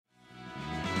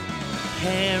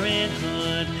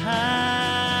Parenthood Pals.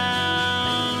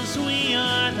 We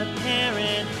are the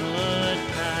Parenthood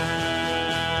Pals.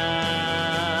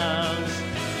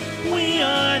 We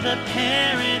are the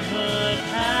Parenthood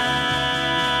Pals.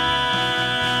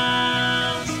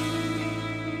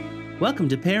 Welcome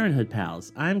to Parenthood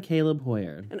Pals. I'm Caleb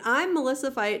Hoyer. And I'm Melissa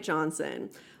Fight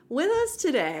Johnson. With us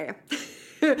today,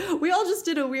 we all just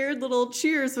did a weird little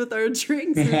cheers with our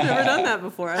drinks. We've never done that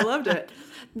before. I loved it.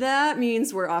 That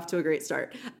means we're off to a great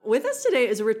start. With us today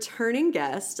is a returning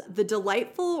guest, the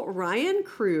delightful Ryan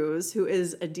Cruz, who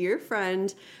is a dear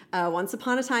friend. Once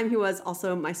upon a time, he was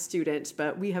also my student,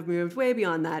 but we have moved way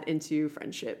beyond that into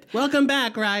friendship. Welcome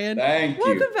back, Ryan. Thank you.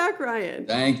 Welcome back, Ryan.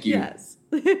 Thank you. Yes.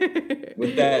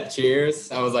 With that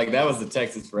cheers, I was like, that was the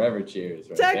Texas Forever cheers.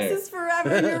 Right Texas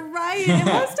Forever. You're right. It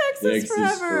was Texas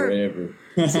Forever.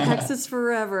 Texas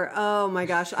Forever. Oh my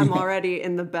gosh. I'm already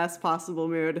in the best possible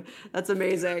mood. That's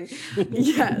amazing.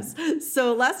 Yes.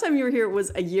 So last time you were here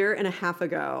was a year and a half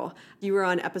ago. You were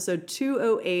on episode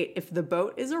 208, If the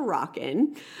Boat is a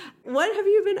Rockin'. What have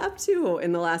you been up to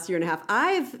in the last year and a half?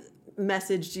 I've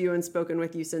messaged you and spoken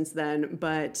with you since then,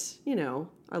 but, you know,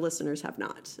 our listeners have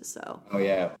not, so. Oh,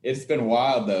 yeah. It's been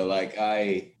wild, though. Like,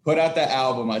 I put out that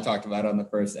album I talked about on the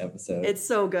first episode. It's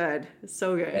so good. It's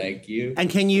so good. Thank you. And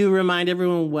can you remind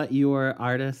everyone what your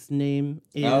artist name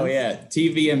is? Oh, yeah.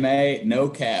 TVMA, no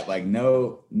cap, like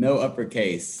no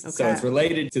uppercase. Okay. So it's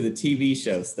related to the TV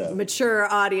show stuff.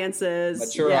 Mature audiences.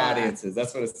 Mature audiences.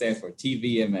 That's what it stands for,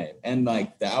 TVMA. And,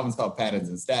 like, the album's called Patterns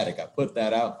and Static. I put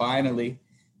that out finally.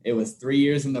 It was 3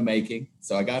 years in the making,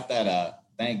 so I got that out.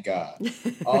 Thank God.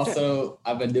 Also,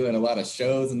 I've been doing a lot of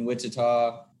shows in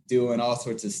Wichita, doing all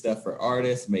sorts of stuff for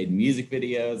artists, made music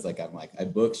videos. I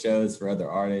book shows for other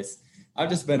artists. I've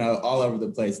just been all over the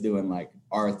place doing like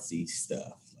artsy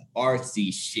stuff,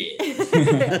 artsy shit.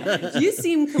 You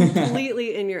seem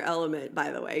completely in your element,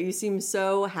 by the way. You seem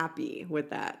so happy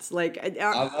with that. Like, I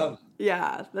love it.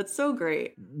 Yeah, that's so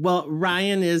great. Well,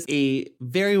 Ryan is a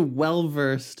very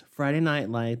well-versed Friday Night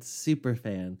Lights super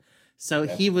fan. So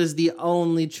he was the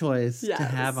only choice to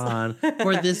have on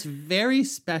for this very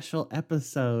special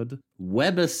webisode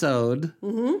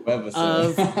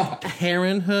of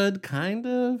Parenthood, kind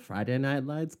of, Friday Night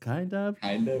Lights, kind of.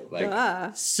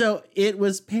 Like. So it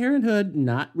was Parenthood,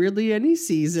 not really any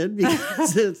season,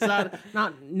 because it's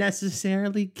not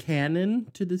necessarily canon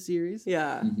to the series.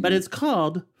 Yeah. Mm-hmm. But it's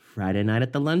called Friday Night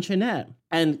at the Luncheonette.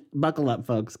 And buckle up,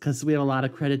 folks, because we have a lot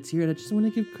of credits here, and I just want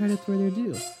to give credits where they're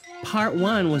due. Part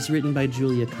 1 was written by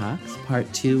Julia Cox.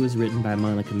 Part 2 was written by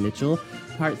Monica Mitchell.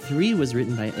 Part 3 was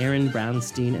written by Aaron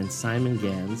Brownstein and Simon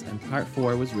Gans. And Part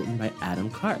 4 was written by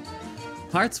Adam Karp.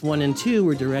 Parts 1 and 2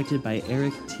 were directed by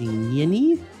Eric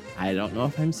Tignini. I don't know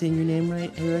if I'm saying your name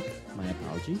right, Eric. My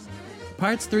apologies.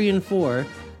 Parts 3 and 4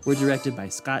 were directed by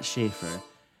Scott Schaefer.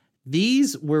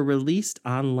 These were released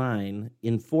online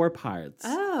in 4 parts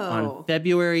on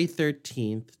February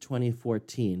 13th,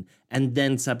 2014, and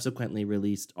then subsequently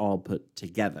released all put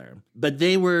together. But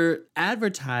they were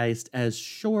advertised as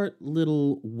short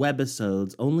little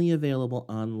webisodes only available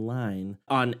online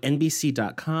on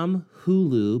NBC.com,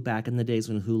 Hulu, back in the days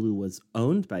when Hulu was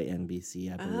owned by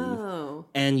NBC, I believe,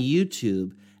 and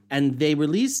YouTube. And they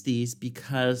released these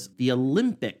because the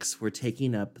Olympics were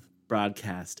taking up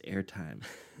broadcast airtime.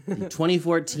 The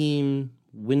 2014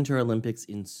 Winter Olympics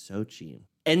in Sochi.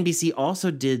 NBC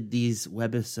also did these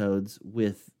webisodes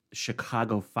with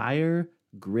Chicago Fire,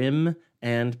 Grimm,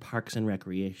 and Parks and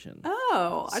Recreation.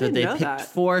 Oh, I didn't know that. So they picked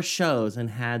 4 shows and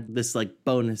had this like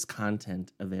bonus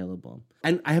content available.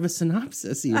 And I have a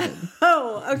synopsis even.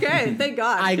 Oh, okay. Thank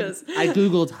God. I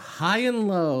Googled high and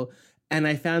low, and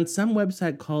I found some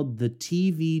website called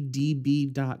thetvdb.com.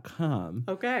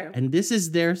 Okay. And this is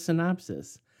their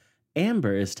synopsis.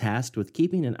 Amber is tasked with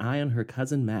keeping an eye on her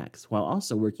cousin Max while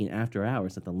also working after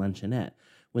hours at the Luncheonette.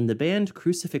 When the band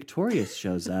Crucifixtorious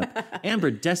shows up,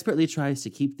 Amber desperately tries to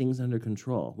keep things under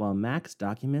control while Max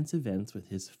documents events with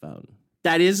his phone.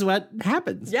 That is what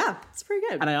happens. Yeah, it's pretty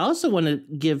good. And I also want to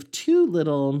give 2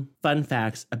 little fun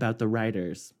facts about the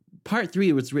writers. Part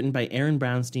 3 was written by Aaron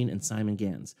Brownstein and Simon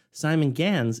Gans. Simon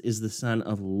Gans is the son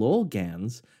of Lowell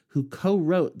Gans, who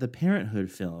co-wrote the Parenthood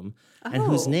film, and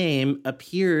whose name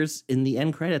appears in the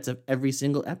end credits of every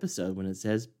single episode when it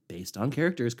says, based on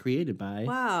characters created by...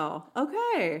 Wow.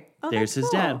 Okay. Oh, there's his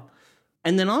cool. dad.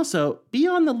 And then also, be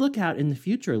on the lookout in the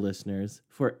future, listeners,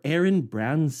 for Aaron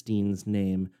Brownstein's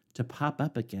name to pop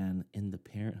up again in the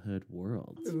Parenthood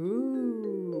world.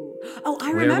 Ooh. Oh,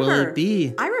 I remember. Where will it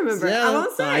be? I remember. So, I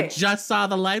won't say. I just saw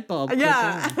the light bulb.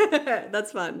 Yeah.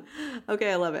 That's fun.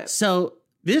 Okay, I love it. So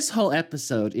this whole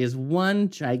episode is one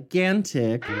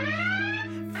gigantic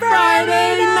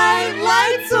Friday Night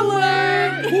Nights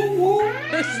alert!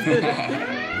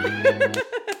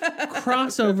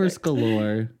 Crossovers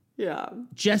galore. Yeah.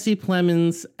 Jesse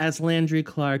Plemons as Landry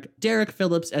Clark, Derek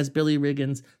Phillips as Billy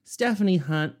Riggins, Stephanie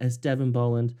Hunt as Devin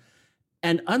Boland.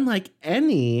 And unlike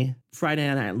any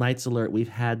Friday Night Lights alert we've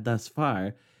had thus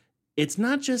far, it's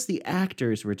not just the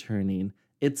actors returning,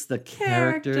 it's the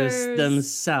characters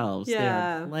themselves. Yeah.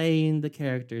 They are playing the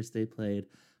characters they played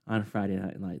on Friday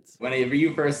Night Lights. Whenever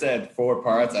you first said 4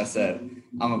 parts, I said,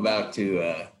 I'm about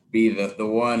to be the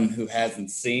one who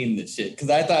hasn't seen the shit. Because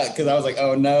I was like,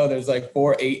 oh no, there's like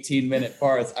 4 18-minute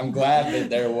parts. I'm glad that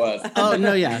there was. Oh,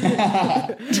 no,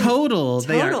 yeah. Total,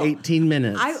 they are 18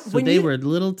 minutes. They were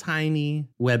little tiny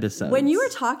webisodes. When you were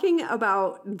talking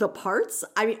about the parts,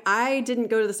 I mean, I didn't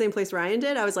go to the same place Ryan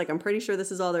did. I was like, I'm pretty sure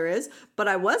this is all there is. But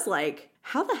I was like,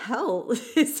 how the hell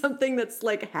is something that's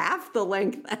like half the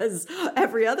length as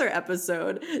every other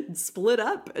episode split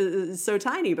up so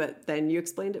tiny? But then you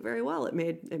explained it very well. It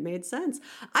made sense.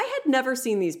 I had never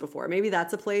seen these before. Maybe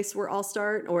that's a place where I'll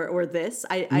start, or this.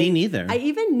 Me neither. I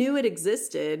even knew it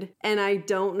existed, and I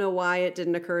don't know why it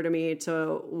didn't occur to me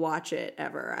to watch it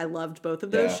ever. I loved both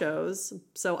of those shows,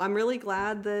 so I'm really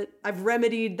glad that I've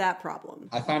remedied that problem.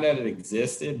 I found out it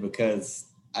existed because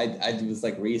I was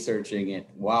like researching it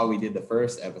while we did the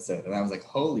first episode, and I was like,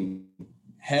 holy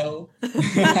hell.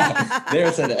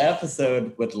 There's an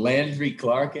episode with Landry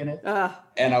Clark in it.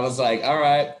 And I was like, all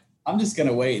right, I'm just going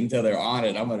to wait until they're on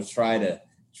it. I'm going to try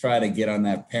to get on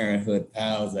that Parenthood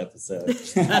Pals episode.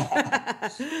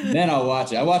 Then I'll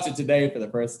watch it. I watched it today for the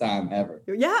first time ever.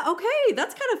 Yeah, okay.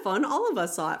 That's kind of fun. All of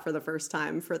us saw it for the first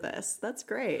time for this. That's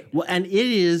great. Well, and it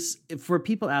is, for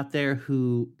people out there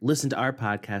who listen to our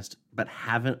podcast but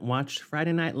haven't watched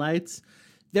Friday Night Lights,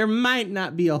 there might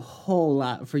not be a whole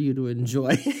lot for you to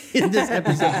enjoy in this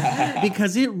episode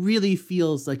because it really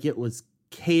feels like it was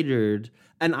catered,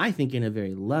 and I think in a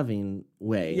very loving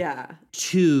way,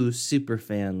 to super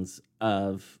fans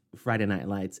of Friday Night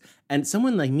Lights. And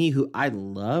someone like me who I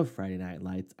love Friday Night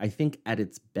Lights, I think at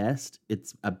its best,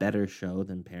 it's a better show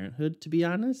than Parenthood, to be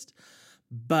honest.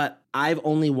 But I've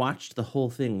only watched the whole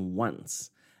thing once.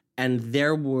 And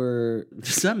there were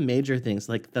some major things,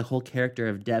 like the whole character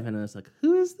of Devin. I was like,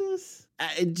 who is this?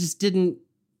 I didn't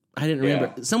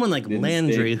remember. Someone like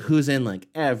Landry, who's in like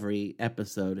every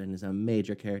episode and is a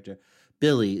major character.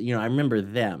 Billy, I remember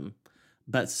them.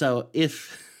 But so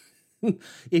if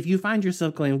you find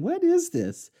yourself going, what is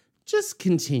this? Just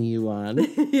continue on.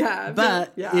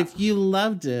 But if you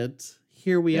loved it,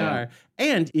 here we are.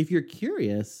 And if you're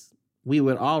curious, we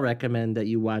would all recommend that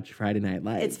you watch Friday Night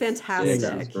Lights. It's fantastic.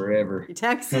 Texas forever.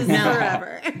 Texas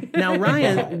forever. Now,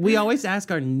 Ryan, we always ask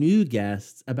our new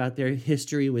guests about their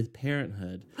history with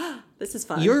Parenthood. This is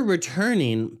fun. You're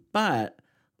returning, but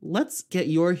let's get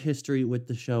your history with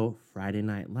the show Friday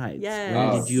Night Lights. Yes.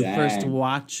 When did you first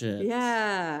watch it?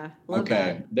 Yeah. Love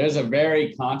that. There's a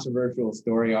very controversial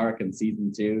story arc in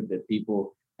season 2 that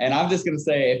people... And I'm just going to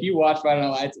say, if you watch Friday Night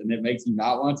Lights and it makes you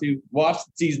not want to, watch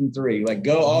season 3. Like,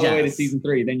 go all the way to season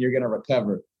 3, then you're going to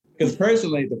recover. Because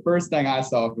personally, the first thing I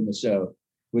saw from the show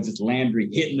was just Landry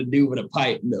hitting the dude with a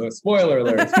pipe. No, spoiler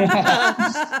alert. And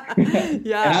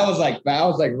I was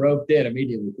like roped in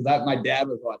immediately because my dad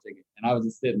was watching it. And I was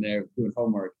just sitting there doing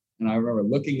homework. And I remember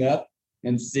looking up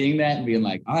and seeing that and being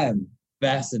like, I am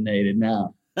fascinated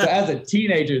now. So as a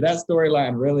teenager, that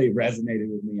storyline really resonated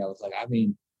with me. I was like,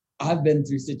 I've been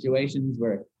through situations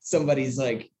where somebody's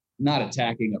like not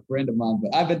attacking a friend of mine,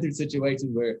 but I've been through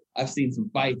situations where I've seen some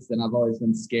fights and I've always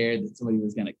been scared that somebody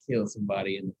was going to kill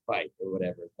somebody in the fight or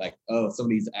whatever. Like, oh,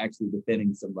 somebody's actually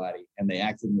defending somebody and they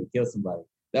accidentally kill somebody.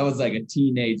 That was like a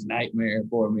teenage nightmare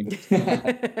for me.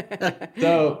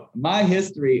 So my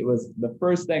history the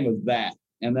first thing was that.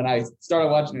 And then I started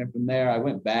watching it from there. I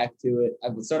went back to it. I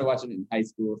started watching it in high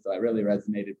school, so I really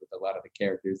resonated with a lot of the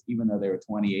characters, even though they were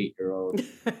 28-year-olds.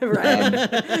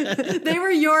 Right. They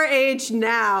were your age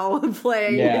now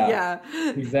playing. Yeah.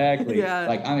 Exactly. Yeah.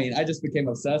 Like, I just became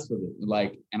obsessed with it.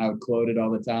 Like, and I would quote it all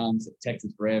the time. So,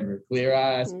 Texas forever. Clear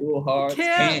eyes, school hard.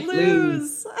 Can't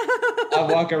lose. I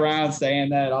walk around saying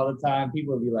that all the time.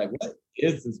 People would be like, what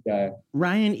is this guy?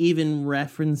 Ryan even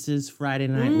references Friday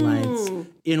Night Lights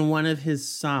in one of his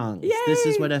songs. Yay! This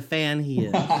is what a fan he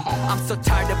is. I'm so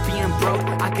tired of being broke,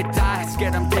 I could die.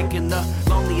 Scared I'm taking the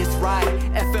loneliest ride.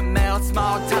 FML,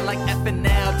 small town like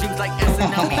FNL. Dreams like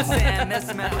SNL, me Sam,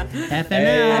 SML.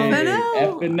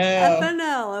 FNL,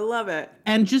 I love it.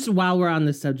 And just while we're on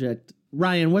this subject,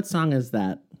 Ryan, what song is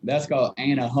that? That's called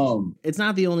Ain't a Home. It's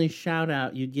not the only shout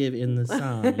out you give in the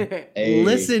song. Hey.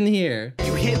 Listen here.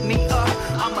 You hit me up,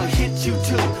 I'ma hit you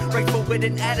too. Grateful with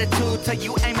an attitude, tell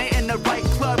you aim it in the right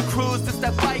club. Cruise, it's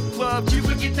that fight club. You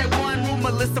forget that one room,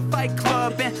 Melissa Fight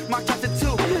Club and Mark Johnson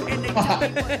too. And they tell me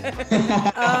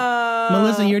what.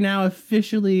 Melissa, you're now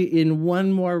officially in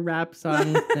one more rap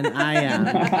song than I am.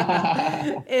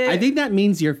 I think that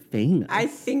means you're famous. I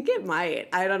think it might.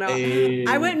 I don't know. Hey.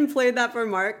 I went and played that for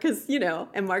Mark because,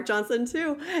 and Mark Johnson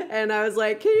too. And I was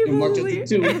like, can you Mark believe?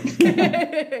 Johnson too.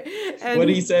 What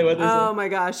did he say? Oh my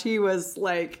gosh. He was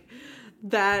like,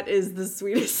 that is the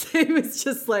sweetest thing. It was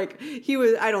just like,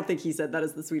 I don't think he said that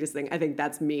is the sweetest thing. I think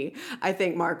that's me. I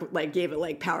think Mark like gave it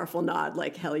like powerful nod,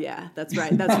 like, hell yeah, that's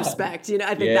right. That's respect.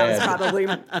 I think that was probably.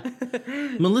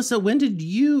 Melissa,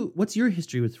 what's your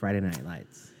history with Friday Night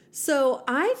Lights? So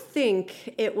I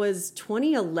think it was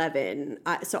 2011.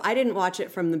 So I didn't watch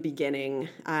it from the beginning.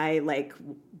 I like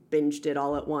binged it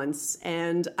all at once.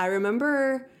 And I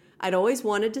remember I'd always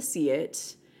wanted to see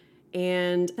it.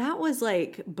 And that was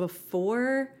like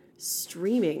before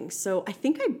streaming. So I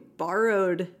think I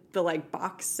borrowed the like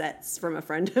box sets from a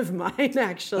friend of mine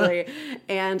actually.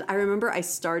 And I remember I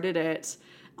started it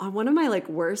on one of my like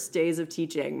worst days of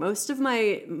teaching. Most of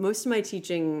my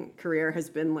teaching career has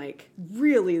been like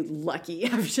really lucky.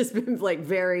 I've just been like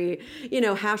very,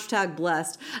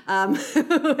 #blessed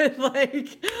with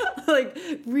like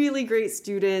really great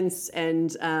students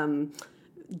and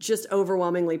just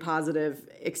overwhelmingly positive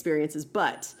experiences.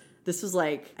 But this was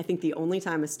like, I think the only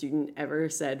time a student ever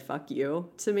said, fuck you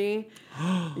to me.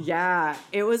 Yeah,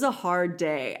 it was a hard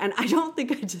day. And I don't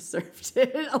think I deserved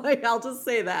it. Like, I'll just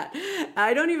say that.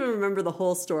 I don't even remember the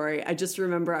whole story. I just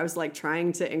remember I was like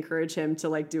trying to encourage him to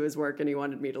like do his work and he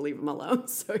wanted me to leave him alone.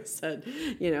 So he said,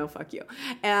 fuck you.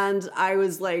 And I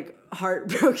was like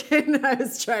heartbroken. I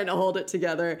was trying to hold it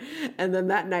together. And then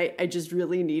that night I just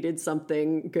really needed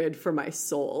something good for my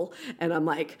soul. And I'm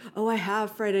like, oh, I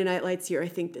have Friday Night Lights here. I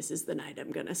think this is the night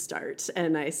I'm going to start.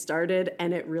 And I started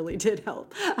and it really did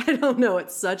help. I don't know.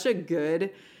 It's such a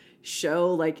good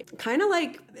show, like kind of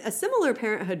like a similar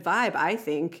Parenthood vibe, I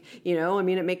think.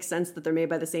 It makes sense that they're made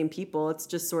by the same people. It's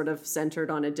just sort of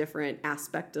centered on a different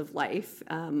aspect of life.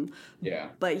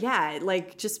 But yeah, it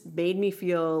like just made me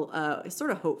feel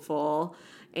sort of hopeful.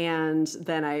 And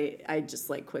then I just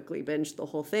like quickly binged the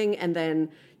whole thing. And then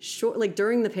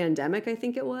during the pandemic, I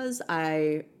think it was,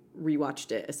 I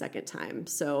rewatched it a second time.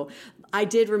 So I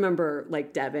did remember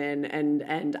like Devin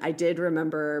and I did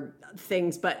remember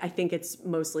things, but I think it's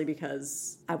mostly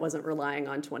because I wasn't relying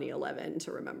on 2011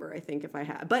 to remember, I think, if I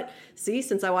had. But see,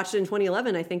 since I watched it in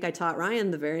 2011, I think I taught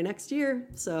Ryan the very next year.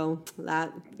 So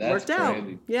that's worked out.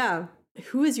 Crazy. Yeah.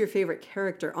 Who is your favorite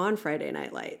character on Friday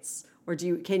Night Lights? Or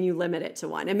can you limit it to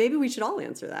one? And maybe we should all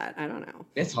answer that. I don't know.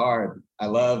 It's hard. I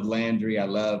love Landry. I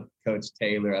love Coach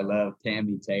Taylor. I love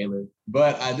Tammy Taylor.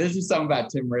 But this is something about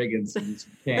Tim Riggins that you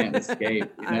can't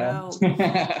escape.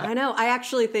 I know. I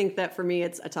actually think that for me,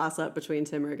 it's a toss-up between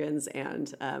Tim Riggins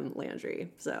and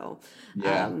Landry. So,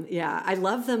 I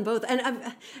love them both.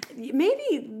 And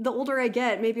maybe the older I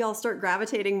get, maybe I'll start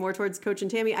gravitating more towards Coach and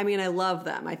Tammy. I mean, I love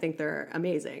them. I think they're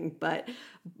amazing. But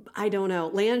I don't know.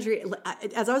 Landry,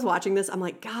 as I was watching this, I'm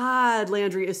like, God,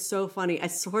 Landry is so funny. I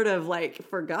sort of like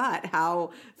forgot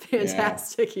how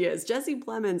fantastic he is. Jesse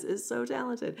Plemons is so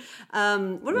talented.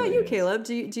 What about you, Caleb?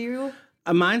 Do you?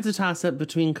 Mine's a toss-up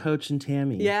between Coach and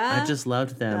Tammy. Yeah? I just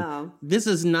loved them. Oh. This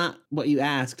is not what you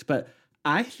asked, but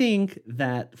I think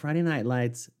that Friday Night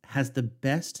Lights has the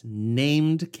best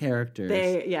named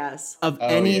characters of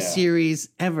any series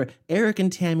ever. Eric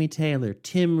and Tammy Taylor,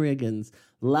 Tim Riggins,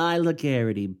 Lila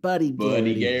Garrity, Buddy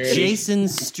Garrity, Jason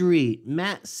Street,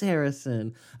 Matt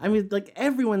Saracen. I mean, like,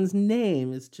 everyone's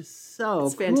name is just so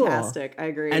it's fantastic. I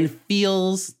agree. And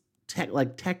feels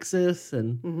like Texas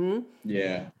and... Mm-hmm.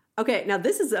 Yeah. Okay, now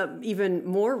this is a even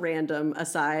more random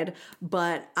aside,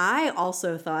 but I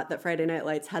also thought that Friday Night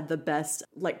Lights had the best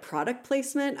like product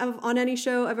placement on any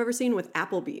show I've ever seen with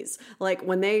Applebee's. Like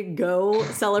when they go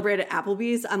celebrate at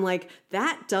Applebee's, I'm like,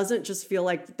 that doesn't just feel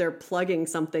like they're plugging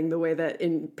something the way that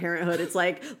in Parenthood it's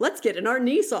like, let's get in our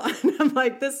niece on. I'm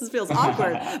like, this feels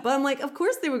awkward. But I'm like, of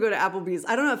course they would go to Applebee's.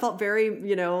 I don't know, it felt very,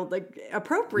 like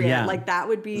appropriate. Yeah. Like that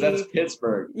would be... That's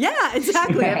Pittsburgh. Yeah,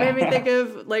 exactly. It made me think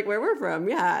of like where we're from.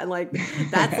 Yeah. And like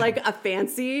that's like a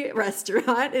fancy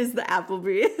restaurant is the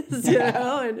Applebee's,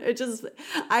 and it just,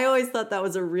 I always thought that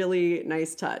was a really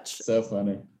nice touch. So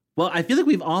funny. Well, I feel like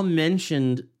we've all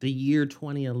mentioned the year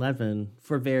 2011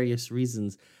 for various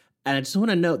reasons. And I just want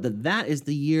to note that is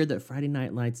the year that Friday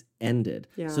Night Lights ended.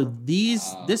 Yeah. So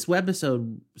this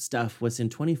webisode stuff was in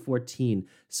 2014.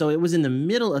 So it was in the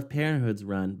middle of Parenthood's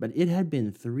run, but it had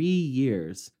been 3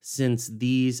 years since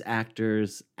these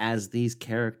actors as these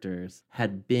characters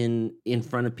had been in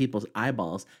front of people's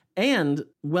eyeballs. And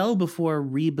well before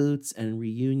reboots and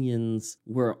reunions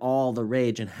were all the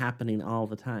rage and happening all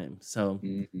the time. So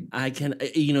I can,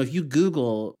 if you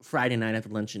Google Friday Night at the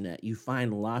Luncheonette, you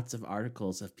find lots of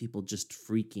articles of people just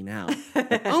freaking out.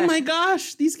 Like, oh my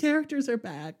gosh, these characters are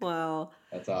back. Wow.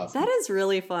 That's awesome. That is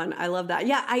really fun. I love that.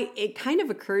 Yeah, it kind of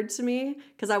occurred to me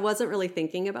because I wasn't really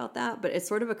thinking about that, but it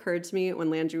sort of occurred to me when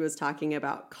Landry was talking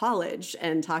about college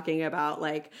and talking about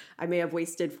like, I may have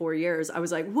wasted 4 years. I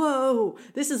was like, whoa,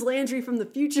 this is Landry from the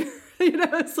future.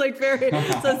 It's like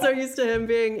so used to him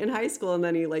being in high school, and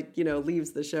then he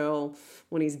leaves the show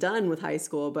when he's done with high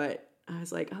school. But I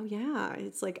was like, oh yeah,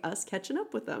 it's like us catching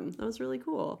up with them. That was really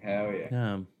cool. Hell yeah.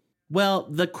 Yeah. Well,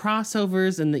 the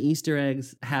crossovers and the Easter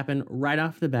eggs happen right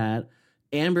off the bat.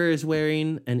 Amber is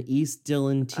wearing an East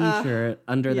Dillon t-shirt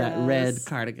under that red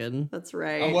cardigan. That's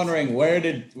right. I'm wondering where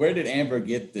did Amber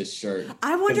get this shirt?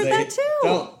 I wondered that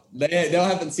too. They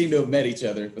haven't seemed to have met each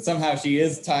other, but somehow she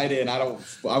is tied in. I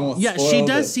won't. Yeah, she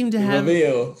does seem to have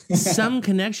reveal. some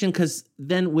connection, because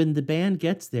then when the band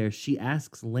gets there, she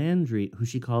asks Landry, who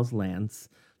she calls Lance,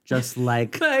 just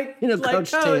like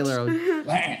Coach Taylor.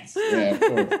 Lance. Yeah,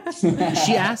 of course.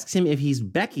 She asks him if he's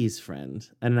Becky's friend,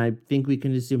 and I think we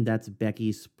can assume that's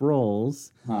Becky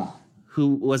Sproles,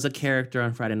 who was a character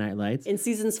on Friday Night Lights. In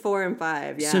seasons 4 and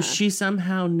 5, yeah. So she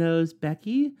somehow knows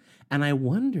Becky, and I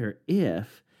wonder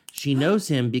if she knows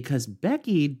him because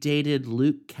Becky dated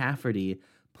Luke Cafferty,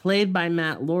 played by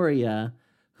Matt Lauria,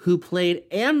 who played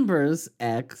Amber's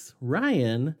ex,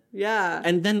 Ryan. Yeah.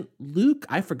 And then Luke,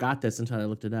 I forgot this until I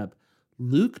looked it up.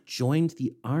 Luke joined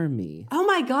the army. Oh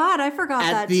my God, I forgot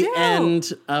that too. At the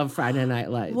end of Friday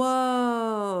Night Lights.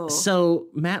 Whoa. So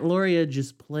Matt Lauria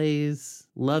just plays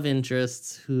love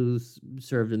interests who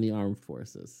served in the armed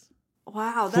forces.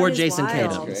 Wow, that for is Jason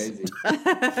wild. Crazy.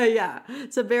 Yeah,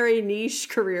 it's a very niche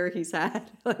career he's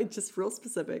had, like just real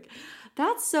specific.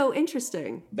 That's so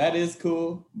interesting. That is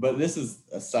cool, but this is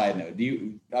a side note.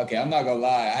 Okay, I'm not gonna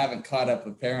lie, I haven't caught up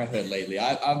with Parenthood lately.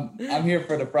 I'm here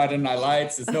for the Friday Night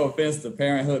Lights. It's no offense to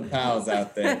Parenthood pals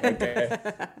out there, okay?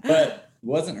 But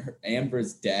wasn't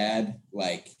Amber's dad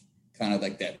like kind of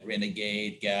like that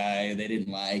renegade guy they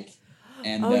didn't like?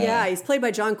 And, he's played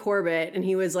by John Corbett, and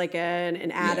he was like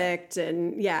an addict,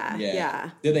 and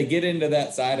yeah. Did they get into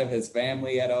that side of his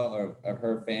family at all, or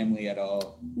her family at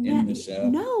all in the show?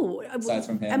 No. Aside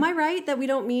from him? Am I right that we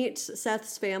don't meet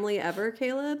Seth's family ever,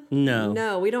 Caleb? No.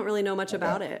 No, we don't really know much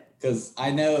about it. Because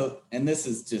I know, and this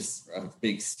is just a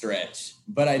big stretch,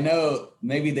 but I know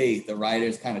maybe the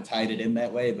writers kind of tied it in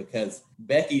that way, because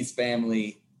Becky's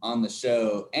family on the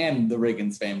show and the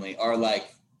Riggins family are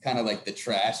like kind of like the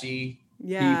trashy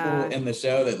people in the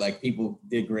show that like people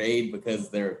degrade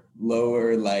because they're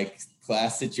lower like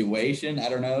class situation. I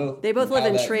don't know. They both live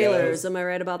in trailers. Am I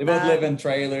right about that? They both live in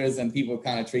trailers, and people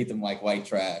kind of treat them like white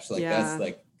trash. Like that's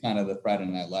like kind of the Friday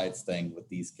Night Lights thing with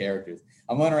these characters.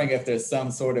 I'm wondering if there's some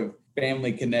sort of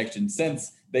family connection,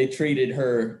 since they treated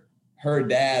her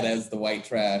dad as the white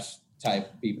trash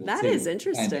type people. That is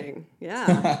interesting. Kind of.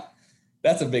 Yeah.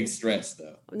 That's a big stretch,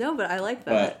 though. No, but I like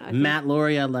that. Matt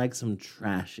Lauria likes him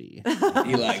trashy.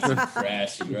 He likes him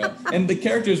trashy, bro. And the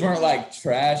characters weren't like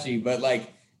trashy, but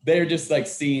like they're just like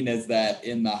seen as that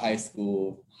in the high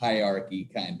school hierarchy,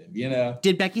 kind of, you know?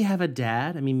 Did Becky have a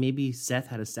dad? I mean, maybe Seth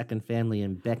had a second family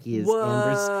and Becky is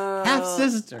Amber's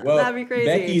half-sister. Well, that'd be crazy.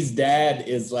 Becky's dad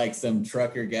is like some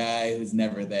trucker guy who's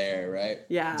never there, right?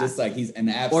 Yeah. Just like he's an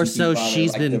absentee or so father,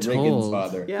 she's like been the told. Riggins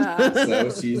father. Yeah. So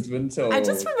she's been told. I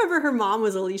just remember her mom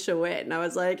was Alicia Witt, and I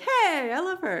was like, hey, I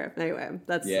love her. Anyway,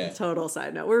 that's a total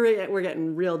side note. We're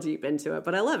getting real deep into it,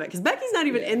 but I love it because Becky's not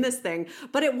even in this thing.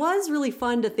 But it was really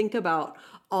fun to think about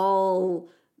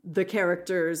all the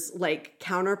characters like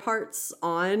counterparts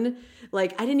on,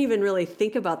 like I didn't even really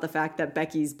think about the fact that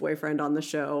Becky's boyfriend on the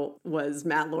show was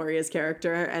Matt Lauria's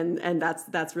character, and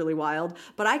that's really wild.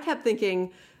 But I kept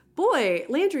thinking, boy,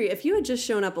 Landry, if you had just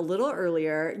shown up a little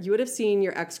earlier, you would have seen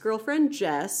your ex-girlfriend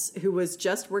Jess, who was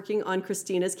just working on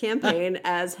Christina's campaign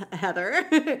as Heather.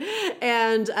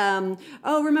 And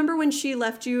remember when she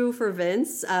left you for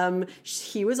Vince?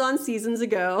 He was on Seasons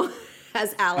Ago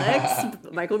as Alex,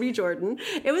 Michael B. Jordan.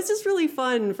 It was just really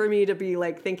fun for me to be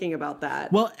like thinking about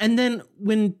that. Well, and then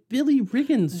when Billy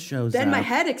Riggins shows up, then my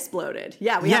head exploded.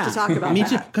 Yeah, we have to talk about me that.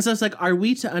 too, because I was like, are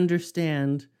we to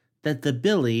understand that the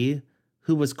Billy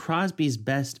who was Crosby's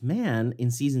best man in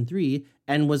season 3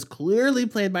 and was clearly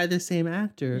played by the same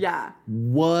actor,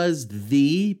 was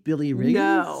the Billy Riggins?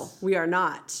 No, we are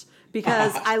not.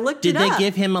 Because I looked it up. Did they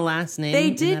give him a last name?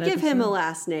 They did give him a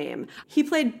last name. He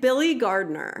played Billy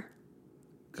Gardner.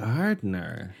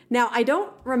 Gardner. Now, I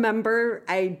don't remember.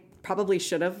 probably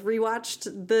should have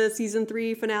rewatched the season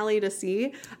 3 finale to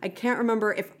see. I can't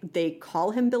remember if they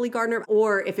call him Billy Gardner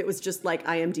or if it was just like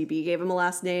IMDb gave him a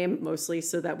last name, mostly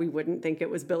so that we wouldn't think it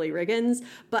was Billy Riggins.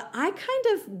 But I kind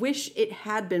of wish it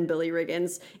had been Billy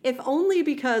Riggins, if only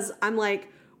because I'm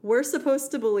like, we're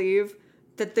supposed to believe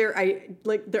that they're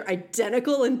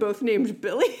identical and both named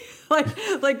Billy.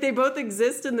 like they both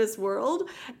exist in this world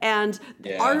and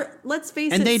are, let's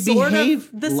face and it, they sort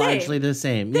behave of the largely same. the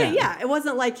same. Yeah, it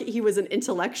wasn't like he was an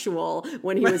intellectual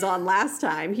when he was on last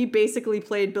time. He basically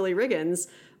played Billy Riggins,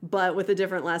 but with a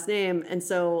different last name, and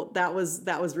so that was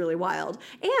really wild.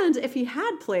 And if he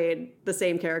had played the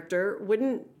same character,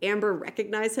 wouldn't Amber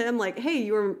recognize him? Like, hey,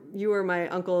 you were my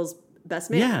uncle's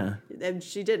best man. Yeah. And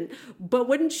she didn't. But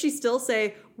wouldn't she still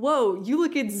say, whoa, you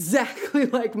look exactly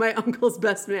like my uncle's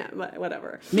best man?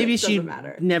 Whatever. Maybe she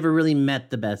never really met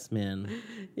the best man.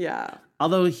 Yeah.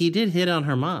 Although he did hit on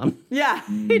her mom. Yeah,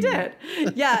 he did.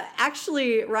 Yeah,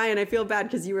 actually, Ryan, I feel bad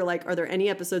because you were like, are there any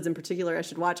episodes in particular I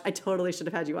should watch? I totally should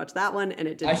have had you watch that one, and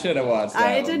it didn't. I should have watched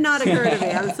that It did not occur to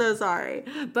me. I'm so sorry.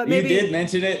 But maybe you did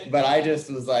mention it, but I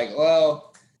just was like, well,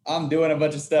 I'm doing a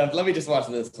bunch of stuff. Let me just watch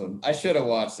this one. I should have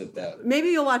watched it, though. Maybe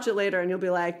you'll watch it later and you'll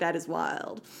be like, that is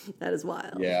wild. That is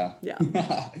wild. Yeah. Yeah.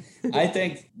 I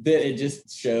think that it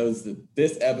just shows that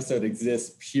this episode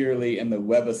exists purely in the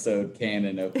webisode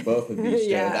canon of both of these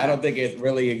shows. I don't think it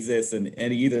really exists in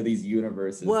either of these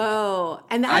universes. Whoa.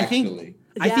 And I think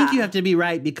you have to be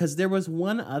right, because there was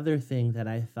one other thing that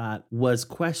I thought was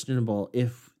questionable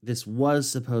if this was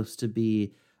supposed to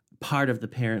be part of the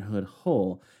Parenthood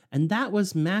whole. And that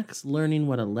was Max learning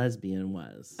what a lesbian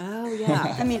was. Oh,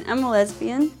 yeah. I mean, I'm a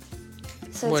lesbian.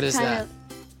 So what it's is that?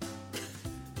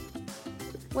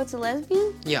 What's a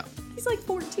lesbian? Yeah. He's like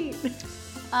 14.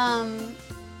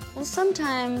 Well,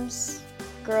 sometimes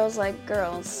girls like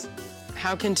girls.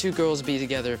 How can two girls be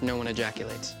together if no one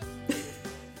ejaculates?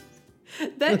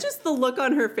 That just the look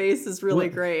on her face is really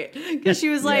great. Because she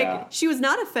was like, she was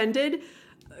not offended.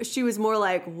 She was more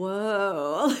like,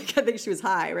 whoa. Like, I think she was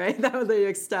high, right? That they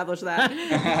established that.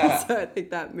 So I think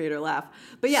that made her laugh.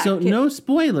 But yeah. So no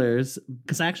spoilers,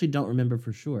 because I actually don't remember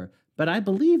for sure. But I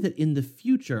believe that in the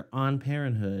future on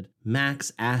Parenthood,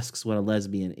 Max asks what a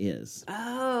lesbian is.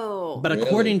 Oh. But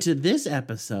according to this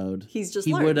episode,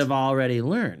 he would have already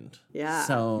learned. Yeah.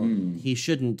 So he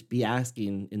shouldn't be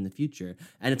asking in the future.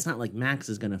 And it's not like Max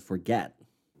is going to forget.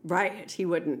 Right, he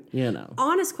wouldn't. You know.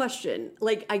 Honest question.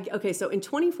 Okay, so in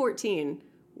 2014,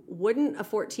 wouldn't a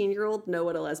 14-year-old know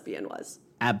what a lesbian was?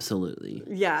 Absolutely.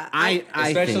 Yeah. I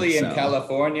especially think in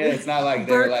California. It's not like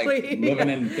they're like living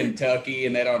in Kentucky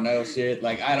and they don't know shit.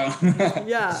 Like, I don't.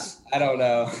 Yeah. I don't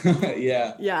know.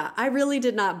 Yeah. Yeah, I really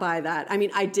did not buy that. I mean,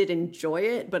 I did enjoy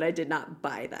it, but I did not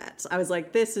buy that. I was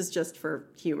like, this is just for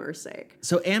humor's sake.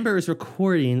 So Amber is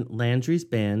recording Landry's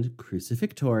band,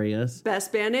 Crucifixtorious.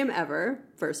 Best band name ever,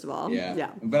 first of all. Yeah.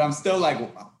 But I'm still like,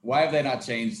 why have they not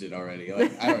changed it already?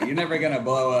 Like, you're never going to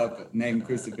blow up named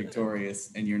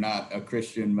Crucifixtorious and you're not a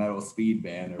Christian metal speed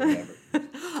band or whatever.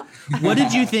 What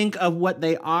did you think of what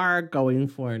they are going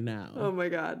for now? Oh my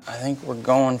God. I think we're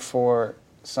going for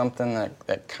something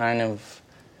that kind of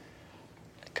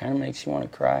makes you want to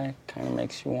cry, kind of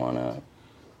makes you want to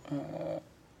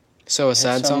so a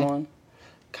sad song?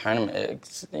 Kind of,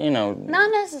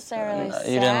 Not necessarily sad.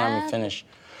 You didn't let me finish.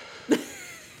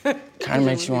 Kind of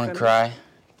makes you want to cry,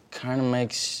 kind of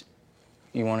makes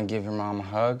you want to give your mom a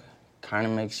hug, kind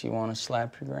of makes you want to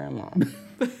slap your grandma.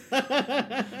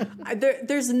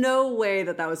 There's no way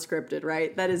that was scripted,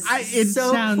 right? That is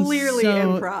so clearly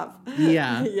improv.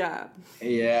 Yeah. Yeah.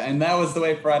 Yeah, and that was the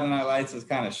way Friday Night Lights was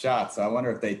kind of shot, so I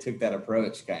wonder if they took that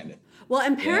approach, kind of. Well,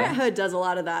 and Parenthood does a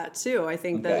lot of that, too. I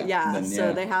think that,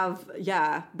 so they have,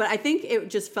 but I think it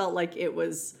just felt like it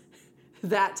was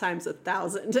that times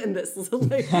 1,000 in this.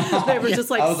 Like, they were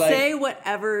just like, say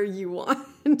whatever you want.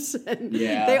 And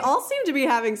they all seem to be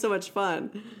having so much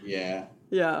fun. Yeah.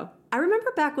 Yeah. I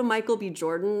remember back when Michael B.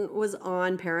 Jordan was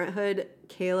on Parenthood,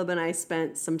 Caleb and I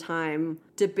spent some time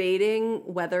debating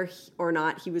whether or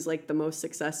not he was like the most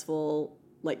successful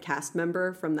like cast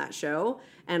member from that show.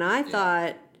 And I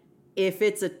thought if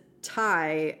it's a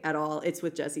tie at all, it's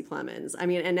with Jesse Plemons. I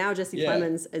mean, and now Jesse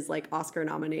Plemons is like Oscar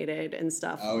nominated and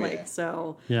stuff.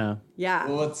 So. Yeah. Yeah.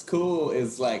 Well, what's cool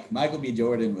is like Michael B.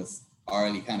 Jordan was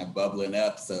already kind of bubbling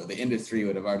up, so the industry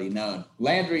would have already known.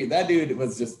 Landry, that dude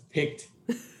was just picked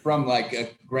from like a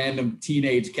random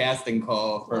teenage casting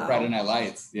call for Friday Night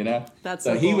Lights, you know? That's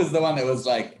so cool. He was the one that was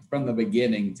like from the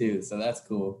beginning too, so that's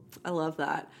cool. I love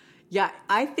that. Yeah,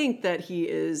 I think that he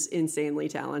is insanely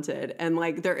talented, and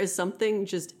like there is something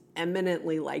just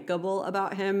eminently likable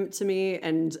about him to me.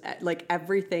 And like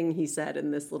everything he said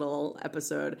in this little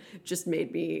episode just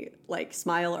made me like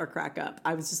smile or crack up.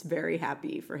 I was just very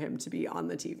happy for him to be on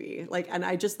the TV. Like, and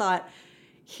I just thought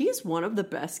he's one of the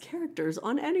best characters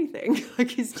on anything. Like,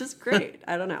 he's just great.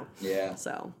 I don't know. Yeah.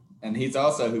 So. And he's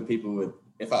also who people would,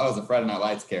 if I was a Friday Night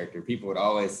Lights character, people would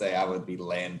always say I would be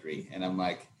Landry. And I'm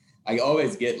like, I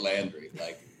always get Landry.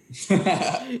 Like,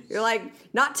 you're like,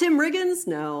 not Tim Riggins?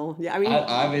 No. Yeah, I mean,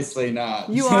 obviously not.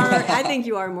 You are. I think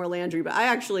you are more Landry, but I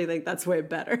actually think that's way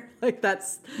better. Like,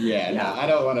 that's. Yeah. No, I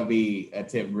don't want to be a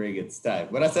Tim Riggins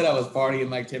type. When I said I was partying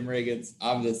like Tim Riggins,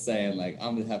 I'm just saying, like,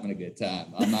 I'm just having a good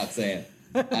time. I'm not saying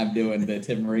I'm doing the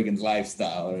Tim Riggins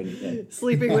lifestyle or anything.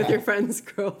 Sleeping with your friend's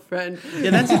girlfriend.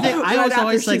 Yeah, that's the thing. I was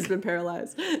always like, she's been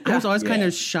paralyzed. I was always kind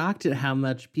of shocked at how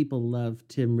much people love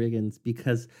Tim Riggins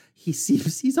because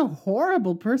he's a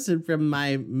horrible person from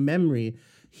my memory.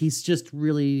 He's just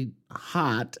really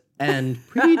hot and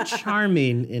pretty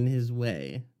charming in his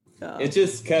way. It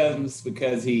just comes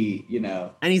because he,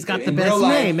 and he's got the best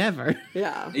name ever.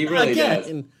 Yeah, he really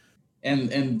does.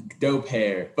 And dope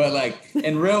hair, but like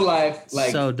in real life,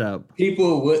 like so dope.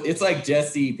 People would. It's like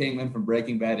Jesse Pinkman from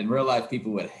Breaking Bad. In real life,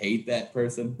 people would hate that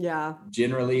person. Yeah.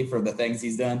 Generally, for the things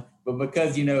he's done, but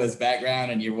because you know his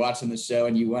background and you're watching the show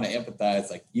and you want to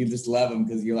empathize, like you just love him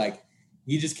because you're like,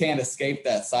 you just can't escape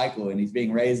that cycle. And he's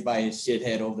being raised by his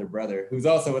shithead older brother, who's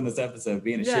also in this episode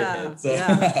being a shithead. So,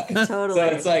 totally. So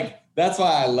it's like that's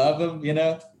why I love him,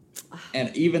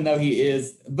 And even though he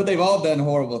is, but they've all done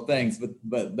horrible things.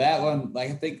 But that one, like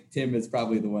I think Tim is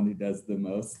probably the one who does the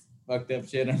most fucked up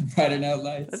shit on Friday Night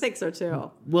Lights. I think so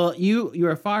too. Well, you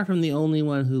are far from the only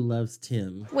one who loves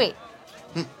Tim. Wait,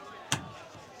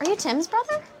 are you Tim's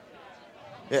brother?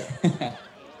 Yeah.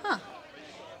 Huh.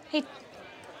 Hey,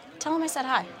 tell him I said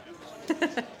hi.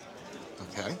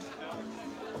 Okay.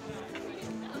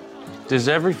 Does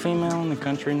every female in the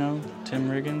country know Tim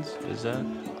Riggins? Is that?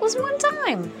 It was one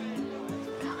time.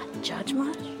 God, judge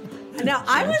much? Now,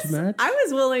 I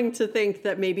was willing to think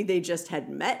that maybe they just had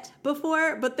met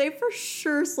before, but they for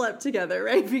sure slept together,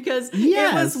 right? Because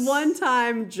it was one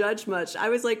time judge much. I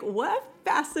was like, what a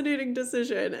fascinating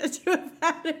decision to have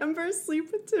had Amber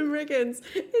sleep with Tim Riggins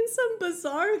in some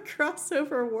bizarre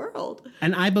crossover world.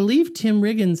 And I believe Tim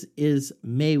Riggins is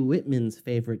Mae Whitman's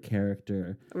favorite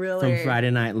character from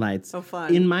Friday Night Lights. Oh,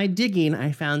 fun. In my digging,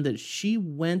 I found that she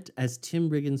went as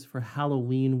Tim Riggins for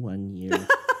Halloween one year.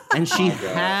 And she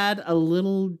had a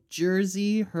little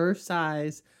jersey her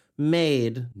size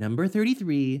made, number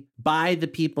 33, by the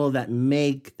people that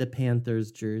make the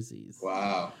Panthers jerseys.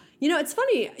 Wow. It's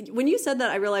funny. When you said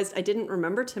that, I realized I didn't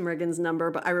remember Tim Riggins'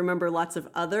 number, but I remember lots of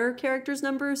other characters'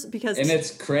 numbers because... And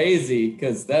it's crazy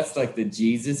because that's like the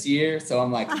Jesus year. So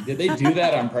I'm like, did they do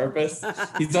that on purpose?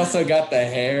 He's also got the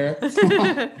hair.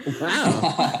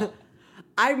 Wow.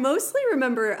 I mostly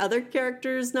remember other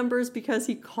characters' numbers because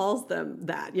he calls them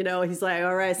that. He's like,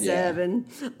 all right, 7,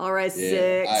 all right,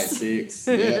 6. All right, 6.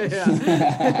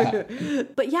 Yeah.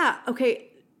 But yeah, okay,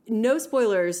 no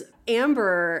spoilers.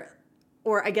 Amber,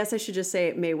 or I guess I should just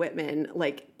say Mae Whitman,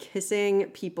 like kissing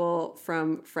people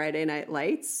from Friday Night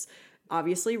Lights.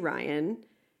 Obviously Ryan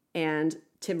and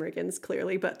Tim Riggins,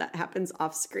 clearly, but that happens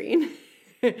off screen.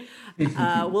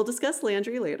 We'll discuss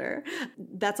Landry later.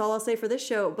 That's all I'll say for this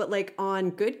show. But like on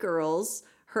Good Girls,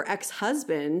 her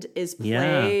ex-husband is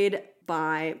played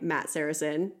by Matt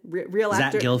Saracen, real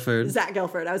actor. Zach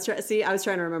Gilford. I was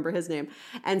trying to remember his name.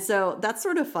 And so that's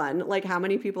sort of fun. Like, how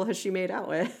many people has she made out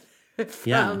with?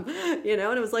 And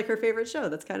it was like her favorite show.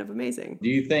 That's kind of amazing. Do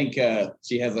you think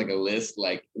she has like a list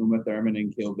like Uma Thurman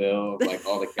and Kill Bill of like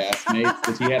all the castmates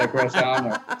that she had a crush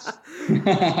on?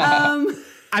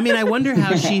 I mean, I wonder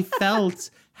how she felt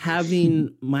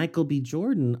having Michael B.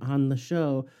 Jordan on the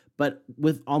show, but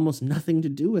with almost nothing to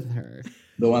do with her.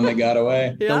 The one that got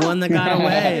away. The one that got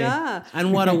away. Yeah.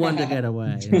 And what a one to get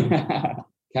away.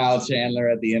 Kyle Chandler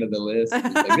at the end of the list.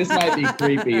 Like, this might be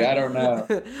creepy. I don't know.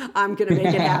 I'm going to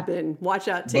make it happen. Watch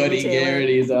out, Taylor. Buddy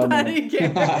Garrity's on there. Buddy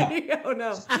Garrity. Oh,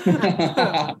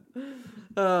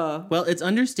 no. Well, it's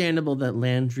understandable that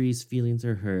Landry's feelings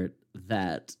are hurt,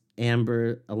 that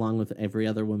Amber, along with every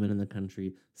other woman in the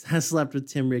country, has slept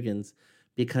with Tim Riggins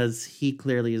because he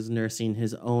clearly is nursing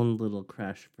his own little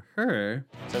crush for her.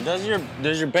 So does your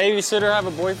babysitter have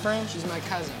a boyfriend? She's my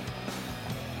cousin.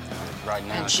 Right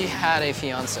now. And she had a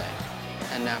fiance,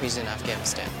 and now he's in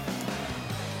Afghanistan.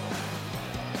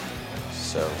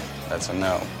 So that's a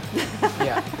no.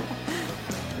 Yeah.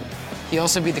 He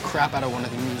also beat the crap out of one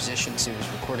of the musicians who was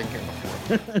recording here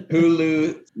before.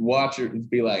 Hulu watchers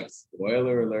be like,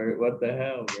 spoiler alert, what the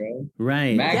hell, bro?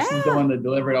 Right. Max is the one that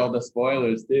delivered all the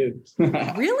spoilers, too.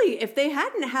 Really, if they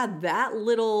hadn't had that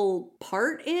little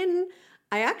part in,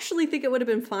 I actually think it would have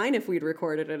been fine if we'd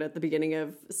recorded it at the beginning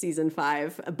of season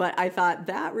 5. But I thought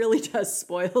that really does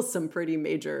spoil some pretty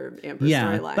major Amber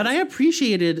storylines. But I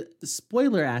appreciated,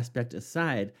 spoiler aspect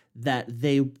aside, that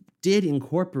they did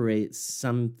incorporate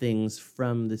some things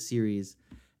from the series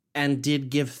and did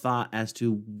give thought as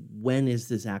to when is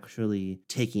this actually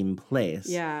taking place.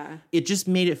 Yeah. It just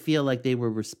made it feel like they were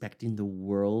respecting the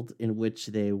world in which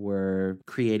they were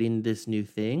creating this new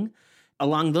thing.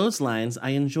 Along those lines, I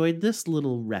enjoyed this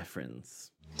little reference.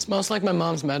 It smells like my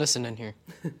mom's medicine in here.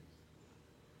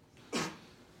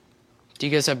 Do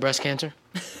you guys have breast cancer?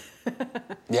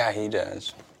 Yeah, he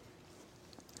does.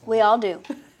 We all do.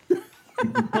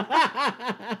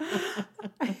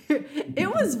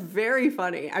 It was very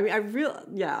funny. I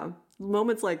mean,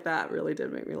 moments like that really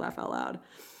did make me laugh out loud.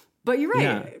 But you're right.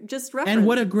 Yeah. Just reference. And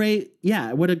what a great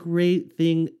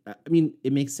thing. I mean,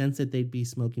 it makes sense that they'd be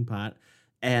smoking pot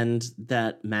and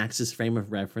that Max's frame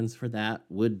of reference for that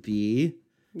would be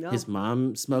his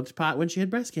mom smoked pot when she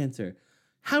had breast cancer.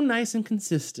 How nice and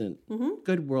consistent. Mm-hmm.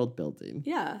 Good world building.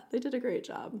 Yeah, they did a great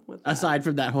job with that. Aside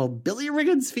from that whole Billy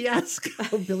Riggins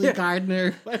fiasco, Billy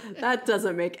Gardner. That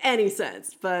doesn't make any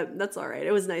sense, but that's all right.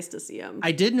 It was nice to see him.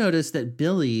 I did notice that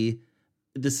Billy,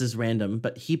 this is random,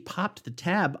 but he popped the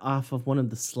tab off of one of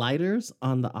the sliders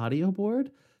on the audio board,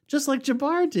 just like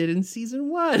Jabbar did in season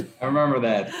 1. I remember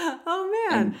that. Oh,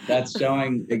 man. And that's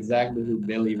showing exactly who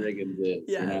Billy Riggins is.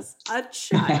 Yes, you know? A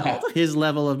child. His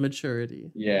level of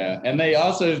maturity. Yeah, and they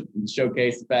also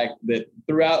showcase the fact that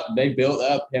throughout, they built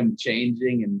up him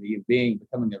changing and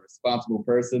becoming a responsible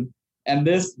person. And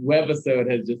this webisode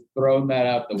has just thrown that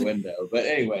out the window. But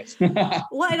anyway.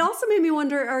 Well, it also made me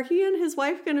wonder, are he and his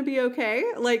wife going to be okay?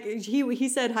 Like, he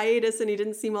said hiatus and he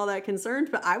didn't seem all that concerned,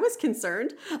 but I was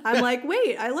concerned. I'm like,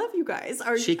 wait, I love you guys.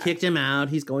 She kicked him out.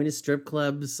 He's going to strip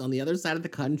clubs on the other side of the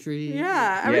country.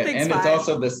 Yeah, everything's and fine. It's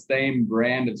also the same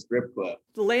brand of strip club.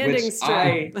 Landing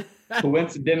strip. I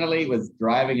coincidentally was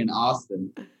driving in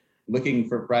Austin looking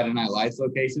for Friday Night Lights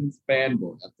locations.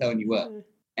 Fanboy, I'm telling you what.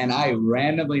 And I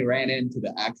randomly ran into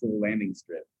the actual landing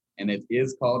strip, and it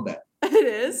is called that. It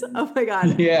is? Oh my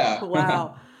God. Yeah.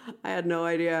 Wow. I had no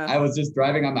idea. I was just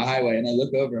driving on the highway, and I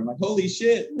look over, I'm like, holy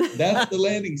shit, that's the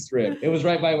landing strip. It was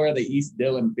right by where the East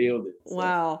Dillon Field is. So.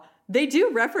 Wow. They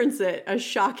do reference it a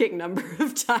shocking number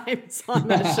of times on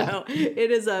that show.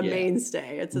 It is a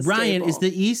mainstay. It's a Ryan, staple. is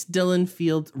the East Dillon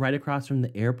Field right across from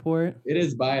the airport? It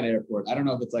is by an airport. I don't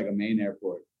know if it's like a main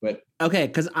airport, but... Okay,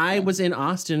 because I was in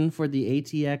Austin for the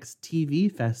ATX TV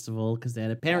festival because they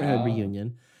had a Parenthood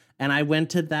reunion, and I went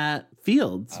to that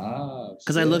field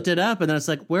because I looked it up, and then it's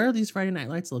like, where are these Friday Night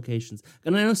Lights locations?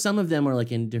 And I know some of them are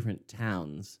like in different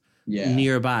towns.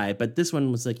 Nearby, but this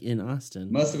one was like in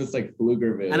Austin. Most of it's like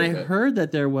Pflugerville. And I heard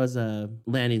that there was a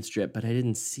landing strip, but I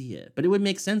didn't see it. But it would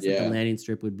make sense that the landing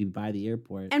strip would be by the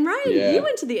airport. And Ryan, you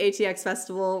went to the ATX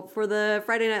festival for the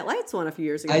Friday Night Lights one a few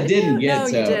years ago. I didn't get no,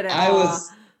 to. You didn't. I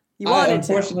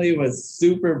unfortunately was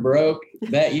super broke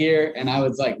that year, and I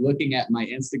was like looking at my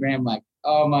Instagram like,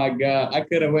 oh my God, I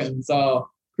could have went and saw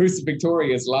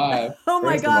Crucifixtorious live. Oh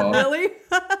my God, really?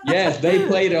 Yes, they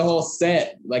played a whole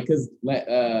set, like, because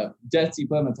Jesse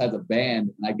Plemons has a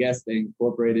band, and I guess they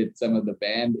incorporated some of the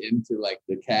band into like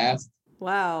the cast.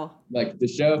 Wow. Like the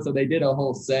show, so they did a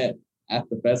whole set at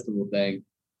the festival thing.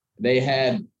 They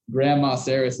had Grandma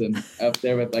Saracen up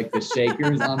there with like the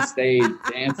Shakers on stage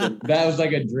dancing. That was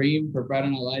like a dream for Friday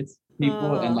Night Lights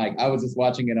people, and like I was just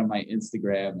watching it on my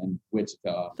Instagram in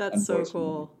Wichita. That's so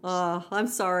cool. I'm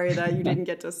sorry that you didn't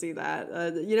get to see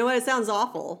that. You know what? It sounds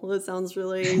awful. It sounds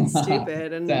really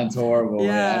stupid and sounds horrible.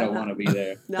 Yeah, I don't want to be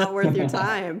there. Not worth your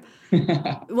time.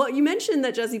 Well, you mentioned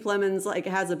that Jesse Plemons like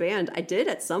has a band. I did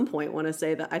at some point want to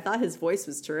say that I thought his voice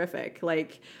was terrific.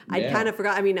 Like I kind of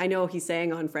forgot. I mean, I know he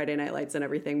sang on Friday Night Lights and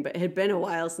everything, but it had been a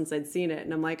while since I'd seen it,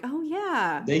 and I'm like, oh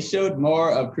yeah. They showed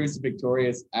more of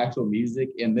Crucifixtorious actual music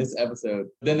in this episode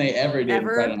than they ever did in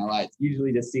Friday Night Lights.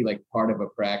 Usually, just see like part of a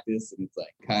practice, and it's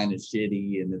like kind of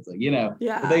shitty, and it's like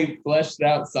they fleshed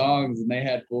out songs and they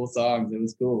had full songs. It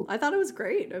was cool. I thought it was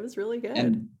great. It was really good.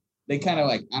 And they kind of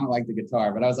like, I don't like the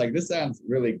guitar, but I was like, this sounds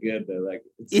really good though. Like,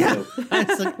 it's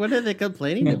it's like, what are they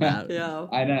complaining about? Yeah,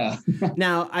 I know.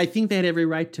 Now, I think they had every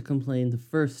right to complain the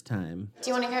first time. Do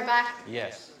you want to hear it back?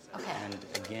 Yes. Okay. And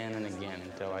again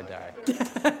until I die.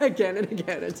 Again and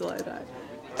again until I die.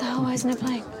 What the hell, why isn't it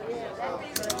playing? What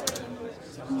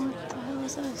the hell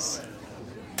is this?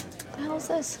 What the hell is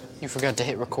this? You forgot to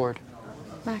hit record.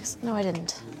 Max, no, I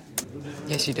didn't.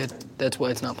 Yes, you did. That's why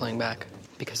it's not playing back.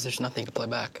 Because there's nothing to play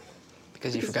back.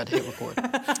 Because you forgot to hit record.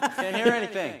 Can't hear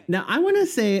anything. Now, I want to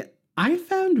say I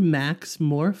found Max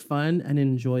more fun and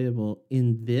enjoyable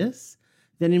in this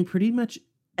than in pretty much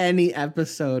any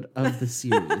episode of the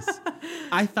series.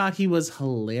 I thought he was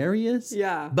hilarious,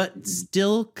 but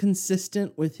still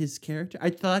consistent with his character.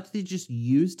 I thought they just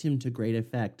used him to great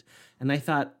effect. And I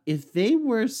thought if they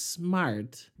were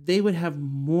smart, they would have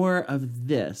more of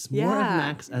this, more of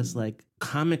Max as like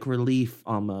comic relief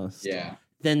almost. Yeah.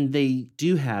 Than they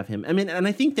do have him. I mean, and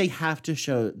I think they have to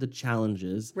show the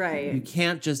challenges. Right. You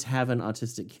can't just have an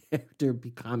autistic character be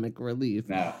comic relief.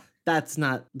 No. That's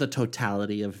not the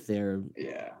totality of their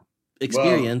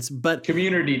experience. Well, but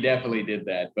Community definitely did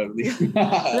that. But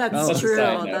that's true.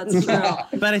 That's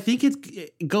true. But I think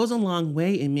it goes a long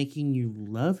way in making you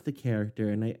love the character,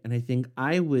 and I think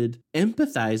I would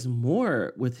empathize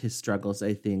more with his struggles.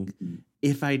 I think.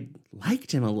 If I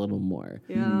liked him a little more.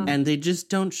 Yeah. And they just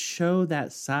don't show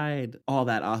that side all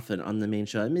that often on the main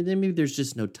show. I mean, maybe there's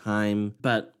just no time,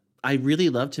 but I really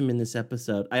loved him in this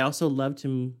episode. I also loved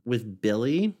him with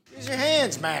Billy. Use your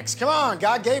hands, Max. Come on,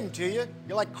 God gave them to you.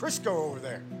 You're like Crisco over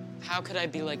there. How could I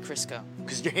be like Crisco?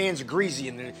 Because your hands are greasy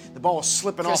and the ball's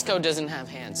slipping off. Crisco doesn't have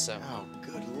hands, so. Oh,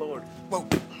 good Lord. Whoa.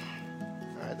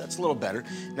 All right, that's a little better.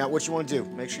 Now, what you want to do,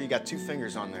 make sure you got 2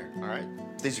 fingers on there, all right?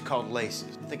 These are called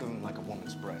laces. Think of them like a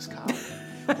woman's breast collar.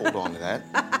 Hold on to that.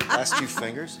 Last 2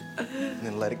 fingers, and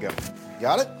then let it go.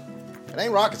 Got it? It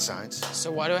ain't rocket science.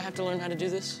 So why do I have to learn how to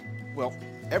do this? Well,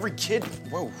 every kid,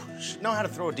 should know how to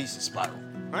throw a decent spiral,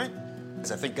 right?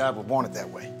 Because I think God would want it that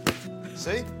way.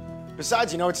 See?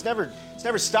 Besides, it's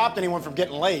never stopped anyone from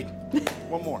getting laid.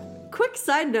 One more. Quick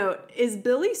side note, is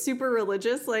Billy super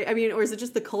religious? Or is it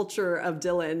just the culture of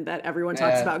Dylan that everyone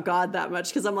talks about God that much?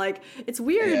 Because I'm like, it's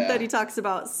weird that he talks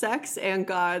about sex and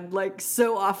God like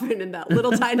so often in that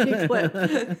little tiny clip.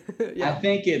 I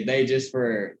think they just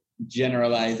were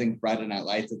generalizing Friday Night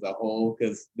Lights as a whole,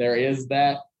 because there is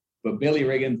that. But Billy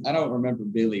Riggins, I don't remember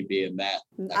Billy being that.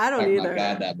 I don't either.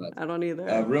 God that much. I don't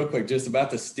either. Real quick, just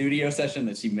about the studio session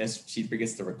that she missed, she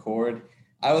forgets to record.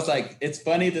 I was like, it's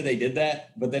funny that they did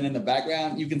that, but then in the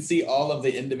background, you can see all of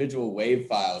the individual wave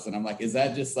files. And I'm like, is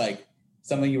that just like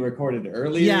something you recorded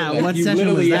earlier? Yeah, like, what you session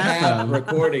literally was that have from?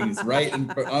 recordings right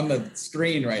on the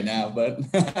screen right now. But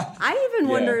I even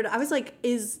wondered, I was like,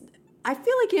 I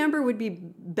feel like Amber would be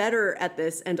better at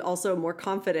this and also more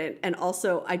confident. And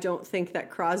also, I don't think that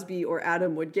Crosby or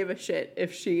Adam would give a shit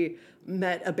if she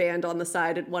met a band on the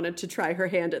side and wanted to try her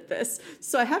hand at this.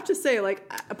 So I have to say, like,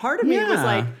 a part of me was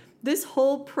like, this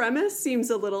whole premise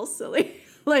seems a little silly.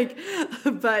 But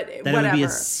that whatever. It would be a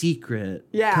secret.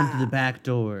 Yeah. Come to the back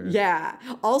door. Yeah.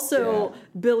 Also,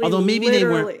 Billy. Although maybe they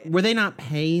weren't. Were they not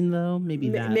paying though?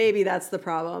 Maybe that's the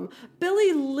problem.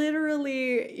 Billy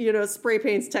literally, spray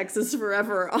paints Texas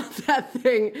Forever on that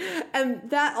thing, and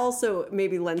that also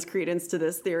maybe lends credence to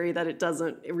this theory that it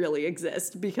doesn't really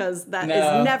exist because that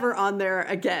is never on there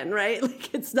again, right?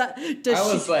 Like it's not.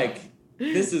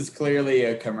 This is clearly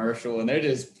a commercial, and they're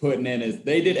just putting in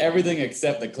they did everything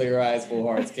except the Clear Eyes, Full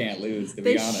Hearts Can't Lose, to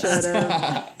be honest.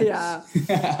 Yeah.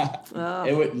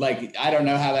 It would I don't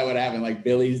know how that would happen. Like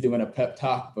Billy's doing a pep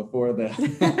talk before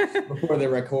the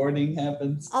recording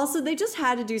happens. Also, they just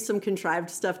had to do some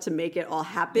contrived stuff to make it all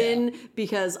happen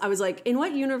because I was like, in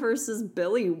what universe does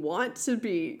Billy want to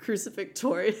be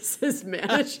Crucifixtorious'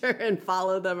 manager and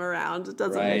follow them around? It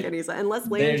doesn't make any sense. Unless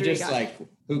Landry they're just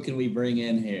who can we bring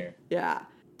in here? Yeah.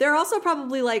 They're also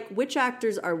probably like, which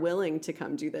actors are willing to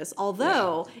come do this?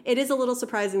 Although it is a little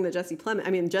surprising that Jesse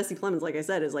Plemons, like I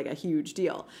said, is like a huge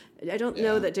deal. I don't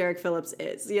know that Derek Phillips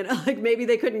is, maybe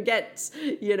they couldn't get,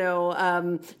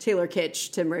 Taylor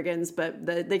Kitsch, Tim Riggins, but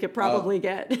they could probably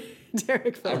get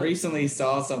Derek Phillips. I recently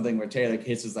saw something where Taylor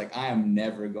Kitsch was like, I am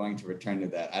never going to return to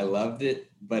that. I loved it,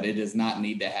 but it does not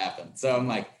need to happen. So I'm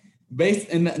like,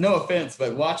 no offense,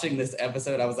 but watching this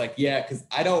episode, I was like, yeah, because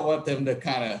I don't want them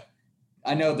to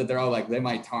I know that they're all like, they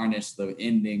might tarnish the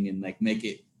ending and like make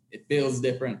it feels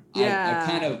different.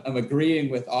 Yeah. I'm agreeing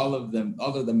with all of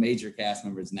the major cast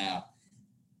members now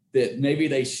that maybe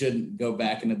they shouldn't go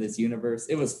back into this universe.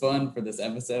 It was fun for this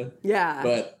episode. Yeah.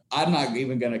 But I'm not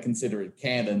even going to consider it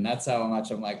canon. That's how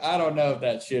much I'm like, I don't know if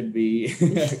that should be.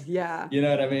 Yeah. You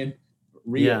know what I mean?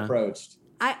 Reapproached.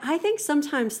 I think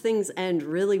sometimes things end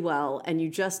really well and you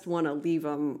just want to leave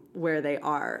them where they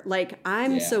are. Like,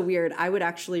 I'm so weird. I would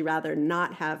actually rather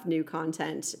not have new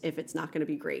content if it's not going to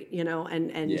be great, and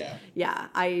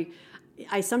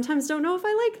I sometimes don't know if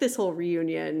I like this whole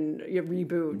reunion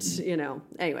reboot, you know.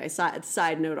 Anyway,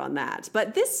 side note on that.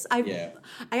 But this, I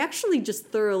actually just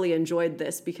thoroughly enjoyed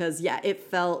this because, it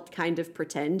felt kind of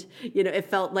pretend. You know, it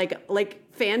felt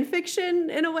like fan fiction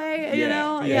in a way, you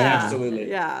know? Yeah, absolutely.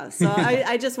 Yeah, so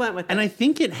I just went with it. And I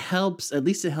think it helps, at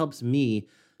least it helps me,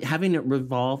 having it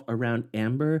revolve around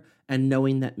Amber and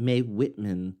knowing that Mae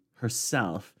Whitman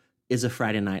herself is a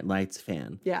Friday Night Lights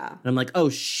fan. Yeah. And I'm like, oh,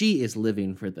 she is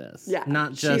living for this. Yeah.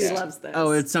 Not just, she loves this.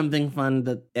 oh, it's something fun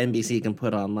that NBC can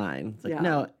put online. It's like,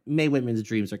 no, Mae Whitman's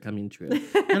dreams are coming true.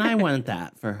 And I want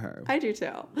that for her. I do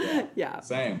too. Yeah.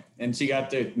 Same. And she got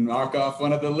to knock off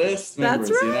one of the list members,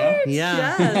 That's right. you know?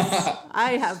 Yeah. Yes.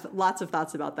 I have lots of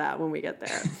thoughts about that when we get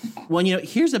there. Well, you know,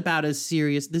 here's about as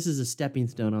serious. This is a stepping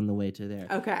stone on the way to there.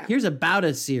 Okay. Here's about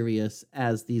as serious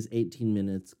as these 18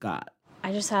 minutes got.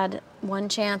 I just had one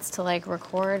chance to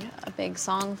record a big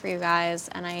song for you guys,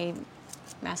 and I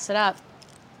messed it up.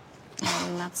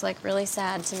 And that's really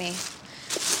sad to me.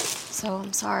 So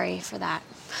I'm sorry for that.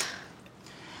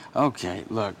 Okay,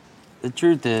 look, the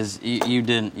truth is, you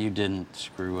didn't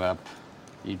screw up.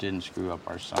 You didn't screw up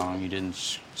our song. You didn't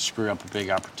screw up a big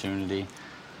opportunity.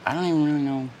 I don't even really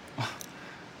know.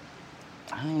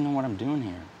 I don't even know what I'm doing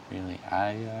here, really.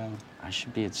 I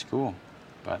should be at school.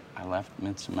 But I left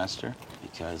mid-semester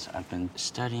because I've been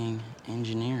studying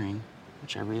engineering,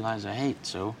 which I realize I hate,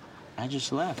 so I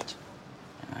just left.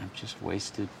 And I've just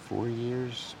wasted 4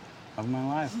 years of my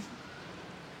life.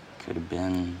 Could have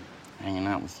been hanging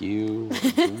out with you or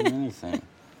doing anything.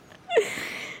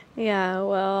 Yeah,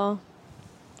 well,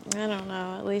 I don't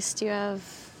know. At least you have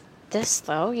this,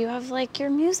 though. You have, your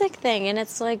music thing, and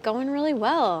it's, going really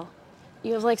well.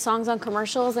 You have songs on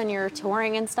commercials and you're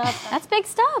touring and stuff. That's big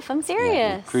stuff. I'm serious.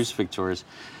 Yeah, Crucifix Tours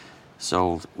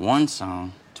sold one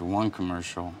song to one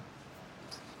commercial,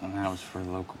 and that was for a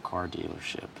local car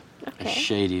dealership. Okay. A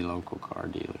shady local car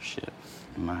dealership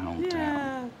in my hometown.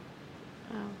 Yeah.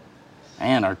 Oh.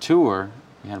 And our tour,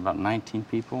 we had about 19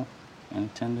 people in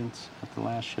attendance at the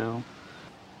last show.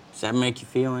 Does that make you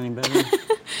feel any better?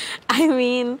 I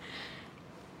mean,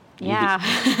 yeah,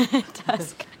 it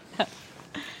does.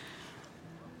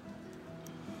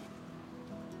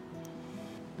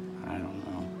 I don't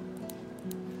know.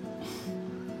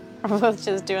 We're both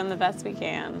just doing the best we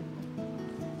can.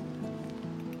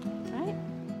 Right?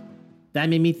 That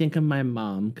made me think of my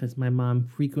mom, because my mom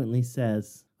frequently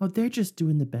says, oh, they're just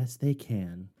doing the best they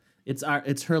can.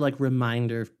 It's her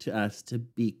reminder to us to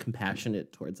be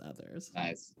compassionate towards others.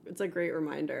 Nice. It's a great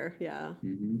reminder. Yeah.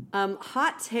 Mm-hmm.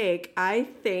 Hot take. I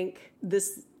think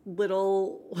this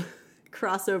little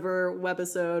crossover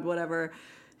webisode, whatever,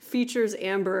 features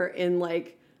Amber in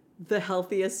the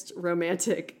healthiest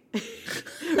romantic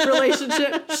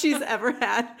relationship she's ever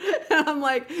had. And I'm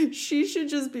like, she should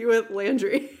just be with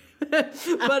Landry.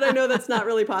 But I know that's not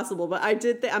really possible. But I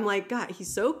did I'm like, God,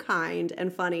 he's so kind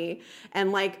and funny.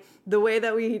 And the way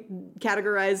that we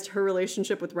categorized her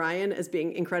relationship with Ryan as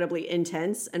being incredibly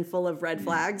intense and full of red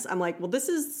flags, I'm like, well, this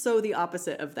is so the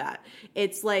opposite of that.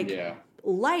 It's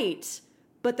light,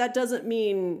 but that doesn't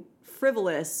mean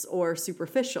frivolous or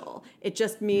superficial. It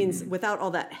just means without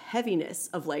all that heaviness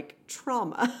of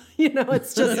trauma.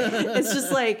 It's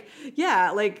just like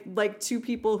two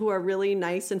people who are really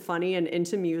nice and funny and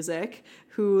into music,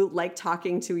 who like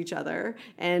talking to each other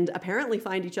and apparently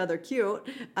find each other cute.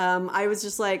 I was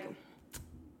just like,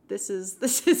 this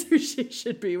is who she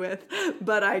should be with.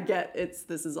 But I get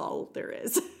this is all there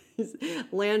is.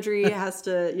 Landry has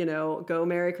to, go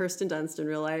marry Kirsten Dunst in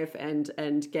real life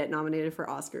and get nominated for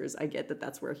Oscars. I get that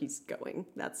that's where he's going.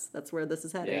 That's where this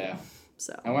is heading. Yeah.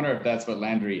 So I wonder if that's what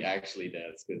Landry actually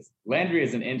does, because Landry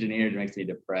as an engineer makes me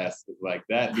depressed.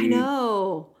 That dude. I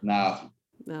know. No.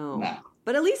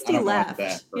 But at least he left.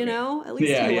 At least he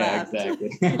left.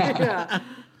 Exactly. Yeah.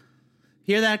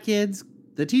 Hear that, kids?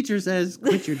 The teacher says,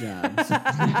 quit your jobs.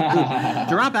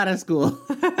 Drop out of school.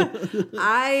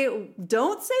 I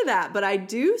don't say that, but I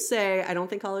do say I don't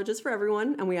think college is for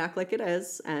everyone, and we act like it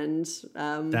is. And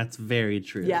that's very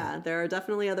true. Yeah, there are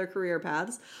definitely other career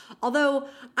paths. Although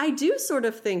I do sort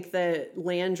of think that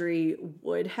Landry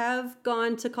would have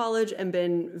gone to college and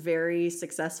been very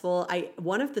successful.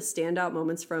 One of the standout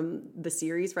moments from the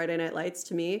series Friday Night Lights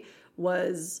to me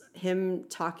was him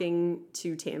talking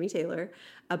to Tammy Taylor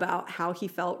about how he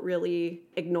felt really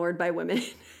ignored by women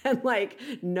and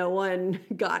no one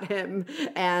got him.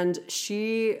 And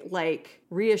she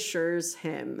reassures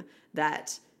him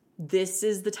that this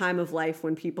is the time of life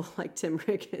when people like Tim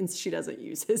Riggins, she doesn't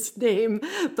use his name,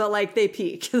 but they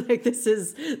peak. This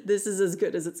is as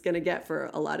good as it's going to get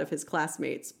for a lot of his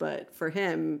classmates. But for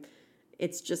him,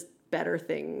 it's just better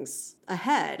things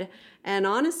ahead. And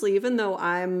honestly, even though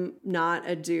I'm not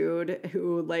a dude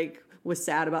who like was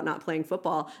sad about not playing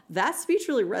football, that speech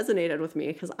really resonated with me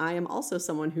because I am also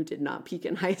someone who did not peak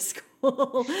in high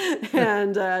school.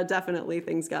 And definitely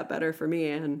things got better for me.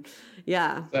 And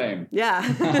yeah. Same.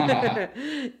 Yeah.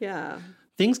 Yeah.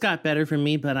 Things got better for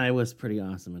me, but I was pretty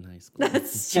awesome in high school.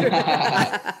 That's true.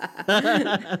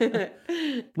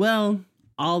 Well,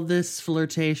 all this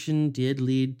flirtation did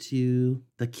lead to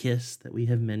the kiss that we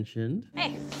have mentioned.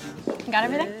 Hey, you got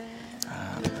everything?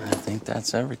 I think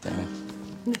that's everything.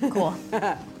 Cool.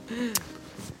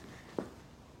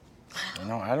 You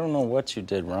know, I don't know what you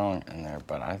did wrong in there,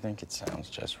 but I think it sounds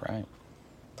just right.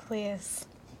 Please.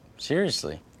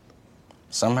 Seriously.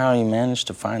 Somehow you managed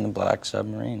to find the black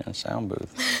submarine and sound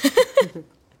booth.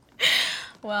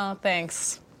 Well,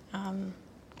 thanks. And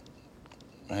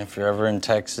if you're ever in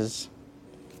Texas,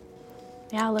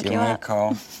 Yeah, I'll look give you me a up.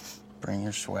 call. Bring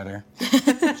your sweater.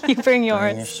 You bring yours.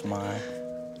 Bring your smile.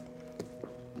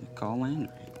 Call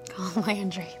Landry. Call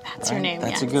Landry. That's your Right? name,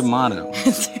 That's yes. a good motto.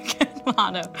 That's a good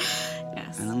motto.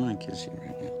 Yes. And I'm gonna kiss you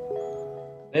right now.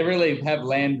 They really have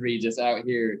Landry just out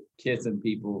here kissing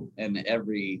people in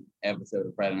every episode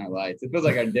of Friday Night Lights. It feels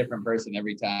like a different person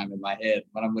every time in my head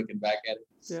when I'm looking back at it.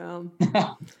 Yeah.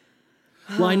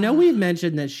 Well, I know we've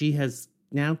mentioned that she has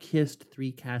now kissed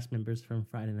 3 cast members from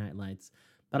Friday Night Lights,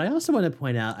 but I also want to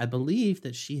point out, I believe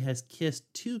that she has kissed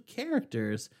 2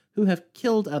 characters who have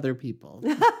killed other people.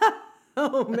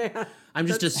 Oh, man. I'm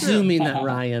just That's assuming that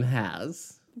Ryan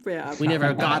has. Yeah. We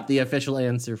never got the official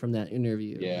answer from that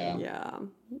interview. Yeah. Yeah.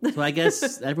 So I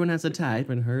guess everyone has a type,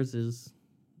 and hers is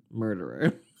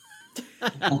murderer.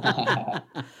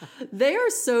 They are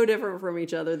so different from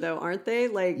each other, though, aren't they?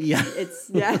 Like, Yeah. it's,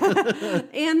 yeah.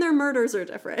 And their murders are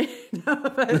different.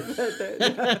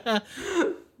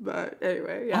 But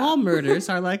anyway, yeah. All murders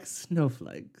are like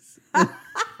snowflakes.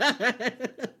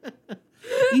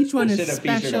 Each one They is should have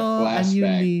featured a special and flashback.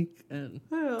 unique. And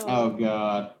Oh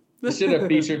God. This should have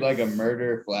featured like a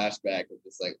murder flashback of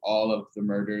just like all of the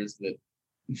murders that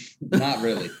not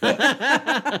really.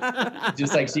 But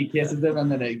just like she kisses him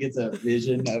and then it gets a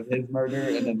vision of his murder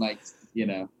and then like, you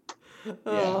know.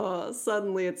 Oh,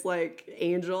 suddenly it's like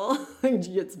Angel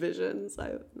gets visions.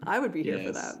 I would be here for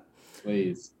Yes. that.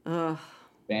 Please.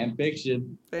 Fan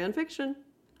fiction. Fan fiction.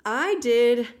 I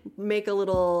did make a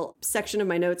little section of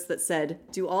my notes that said,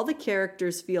 do all the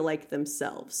characters feel like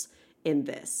themselves in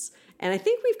this? And I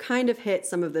think we've kind of hit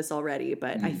some of this already,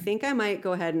 but I think I might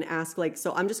go ahead and ask, like,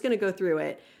 so I'm just going to go through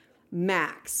it.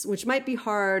 Max, which might be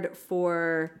hard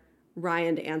for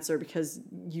Ryan to answer because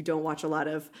you don't watch a lot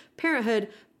of Parenthood,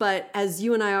 but as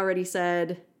you and I already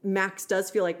said, Max does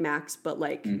feel like Max, but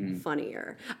like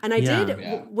funnier. And I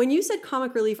did, when you said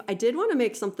comic relief, I did want to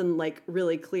make something like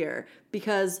really clear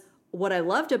because what I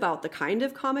loved about the kind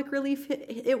of comic relief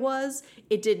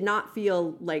it did not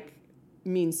feel like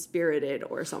mean-spirited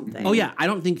or something. Oh yeah, I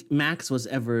don't think Max was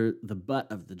ever the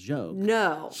butt of the joke.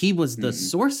 No. He was the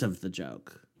source of the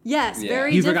joke. Yes,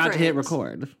 very You different. forgot to hit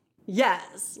record.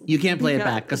 Yes. You can't play it Yeah.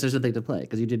 back because there's nothing to play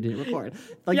because you didn't hit record.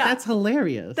 Like, Yeah. that's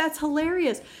hilarious. That's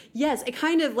hilarious. Yes, it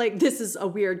kind of like, this is a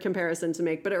weird comparison to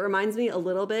make, but it reminds me a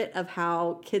little bit of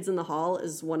how Kids in the Hall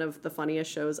is one of the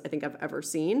funniest shows I think I've ever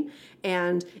seen.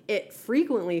 And it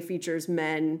frequently features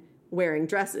men wearing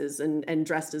dresses and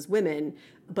dressed as women,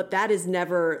 but that is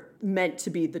never meant to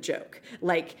be the joke.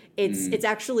 Like it's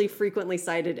actually frequently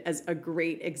cited as a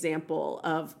great example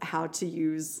of how to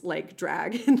use like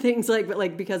drag and things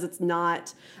like because it's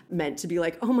not meant to be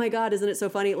like, oh my God, isn't it so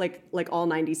funny? Like all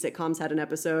 90s sitcoms had an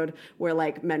episode where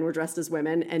like men were dressed as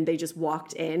women and they just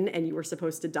walked in and you were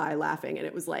supposed to die laughing. And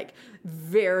it was like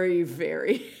very,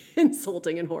 very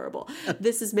insulting and horrible.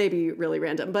 This is maybe really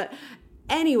random, but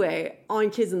anyway, on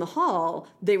Kids in the Hall,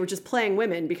 they were just playing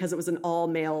women because it was an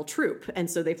all-male troupe. And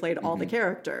so they played all the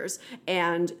characters.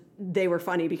 And they were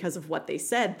funny because of what they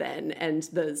said then and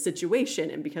the situation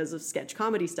and because of sketch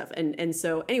comedy stuff. And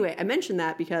so anyway, I mentioned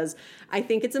that because I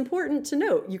think it's important to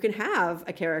note you can have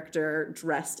a character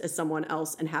dressed as someone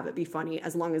else and have it be funny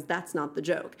as long as that's not the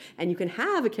joke. And you can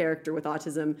have a character with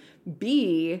autism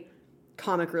be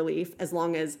comic relief as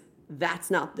long as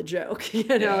that's not the joke, you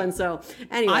know? Yeah. And so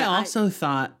anyway. I also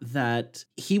thought that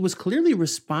he was clearly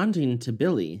responding to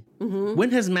Billy. Mm-hmm.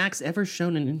 When has Max ever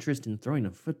shown an interest in throwing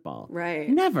a football? Right.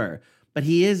 Never. But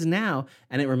he is now.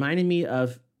 And it reminded me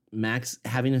of Max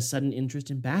having a sudden interest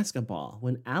in basketball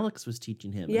when Alex was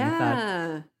teaching him. Yeah. And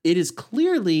I thought, it is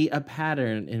clearly a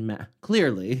pattern in Max.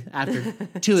 Clearly, after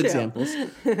two examples,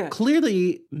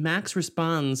 clearly Max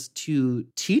responds to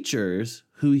teachers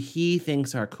who he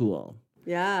thinks are cool.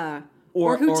 Yeah.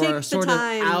 or who take sort the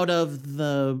time of out of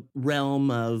the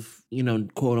realm of,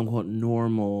 quote unquote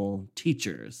normal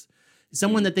teachers.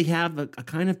 Someone that they have a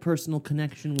kind of personal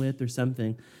connection with or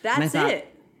something. That's it.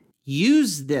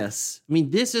 Use this. I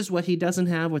mean, this is what he doesn't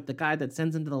have with the guy that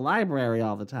sends him to the library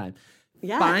all the time.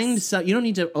 Yes. You don't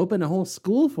need to open a whole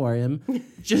school for him.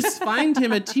 Just find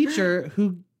him a teacher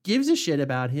who gives a shit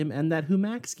about him and who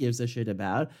Max gives a shit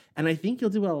about. And I think you'll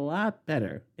do a lot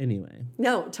better anyway.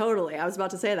 No, totally. I was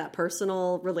about to say that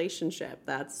personal relationship.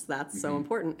 That's so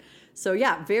important. So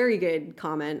yeah, very good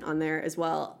comment on there as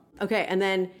well. Okay. And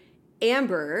then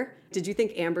Amber, did you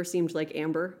think Amber seemed like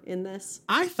Amber in this?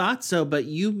 I thought so, but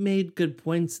you made good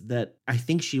points that I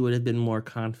think she would have been more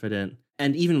confident.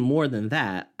 And even more than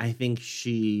that, I think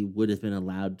she would have been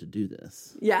allowed to do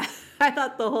this. Yeah, I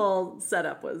thought the whole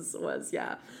setup was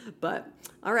yeah. But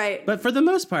all right. But for the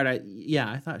most part, I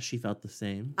thought she felt the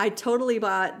same. I totally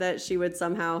bought that she would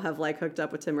somehow have hooked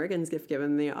up with Tim Riggins if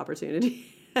given the opportunity.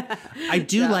 I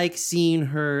do like seeing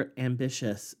her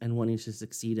ambitious and wanting to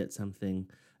succeed at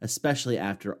something, especially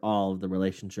after all of the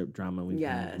relationship drama we've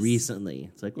had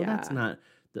recently. It's like, well, that's not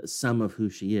the sum of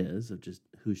who she is, of just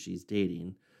who she's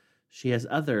dating. She has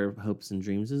other hopes and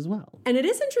dreams as well. And it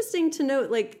is interesting to note,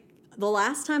 the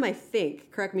last time I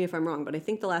think, correct me if I'm wrong, but I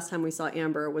think the last time we saw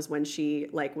Amber was when she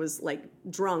was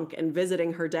drunk and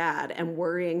visiting her dad and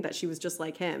worrying that she was just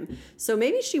like him. So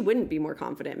maybe she wouldn't be more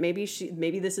confident. Maybe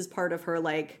this is part of her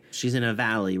she's in a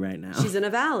valley right now. She's in a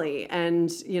valley. And,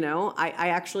 I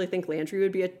actually think Landry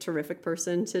would be a terrific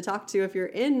person to talk to if you're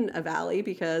in a valley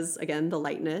because, again, the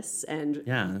lightness and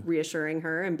reassuring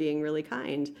her and being really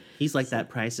kind. He's like that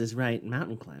Price is Right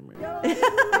mountain climber.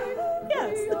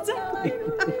 Yes, exactly.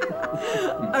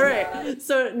 All right.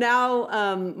 So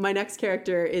now my next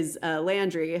character is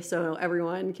Landry. So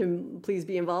everyone can please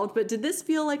be involved. But did this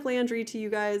feel like Landry to you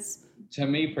guys? To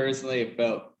me personally, it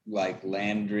felt like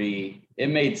Landry. It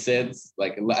made sense.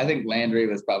 I think Landry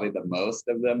was probably the most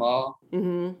of them all.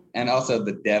 Mm-hmm. And also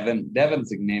the Devin. Devin's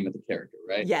the name of the character,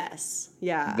 right? Yes.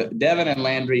 Yeah. Devin and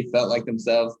Landry felt like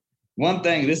themselves. One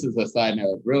thing, this is a side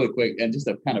note, really quick, and just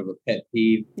a kind of a pet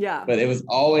peeve. Yeah. But it was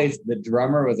always, the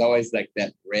drummer was always like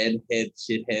that redhead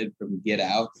shithead from Get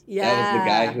Out. Yeah. That was the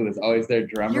guy who was always their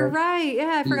drummer. You're right.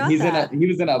 Yeah, I forgot that. He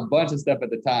was in a bunch of stuff at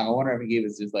the time. I wonder if he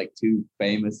was just too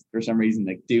famous for some reason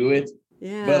to do it.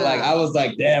 Yeah. But I was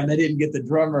like, damn, they didn't get the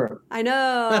drummer. I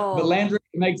know. But Landry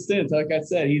makes sense. Like I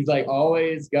said, he's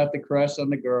always got the crush on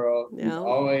the girl. Yeah. He's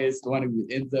always the one who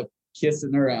ends up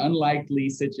kissing her, an unlikely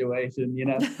situation,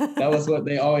 that was what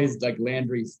they always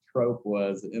Landry's trope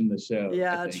was in the show.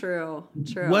 Yeah, true.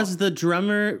 Was the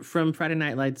drummer from Friday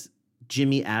Night Lights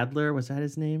Jimmy Adler? Was that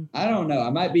his name? I don't know. I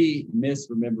might be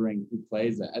misremembering who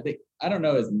plays that. I don't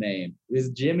know his name. Is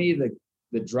Jimmy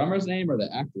the drummer's name or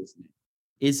the actor's name?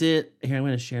 Is it here? I'm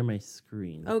going to share my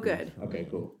screen. Oh, good. Okay,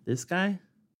 cool. This guy?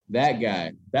 That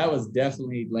guy. That was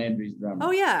definitely Landry's drummer.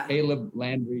 Oh, yeah. Caleb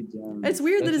Landry Jones. It's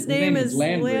weird that his name is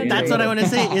Landry. That's what I want to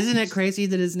say. Isn't it crazy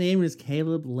that his name is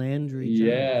Caleb Landry Jones?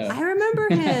 Yeah. I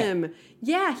remember him.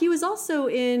 Yeah, he was also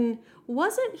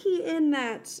wasn't he in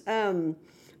that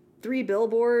 3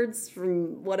 Billboards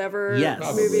from whatever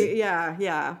movie?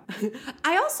 Yeah.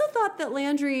 I also thought that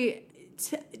Landry...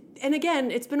 and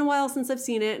again, it's been a while since I've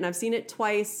seen it, and I've seen it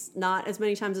twice, not as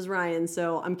many times as Ryan,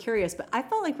 so I'm curious. But I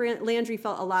felt like Landry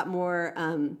felt a lot more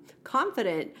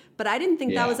confident, but I didn't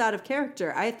think that was out of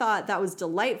character. I thought that was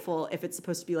delightful if it's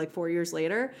supposed to be 4 years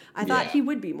later. I thought he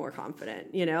would be more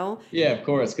confident, Yeah, of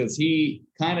course, because he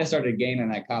kind of started gaining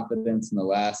that confidence in the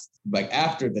last,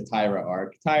 after the Tyra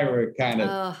arc. Tyra kind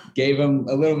of gave him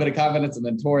a little bit of confidence and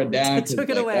then tore it down. Took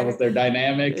it away. That was their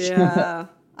dynamic. Yeah.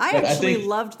 I actually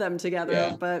loved them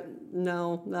together, but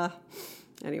no.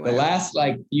 Anyway. The last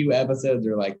few episodes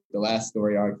or the last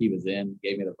story arc he was in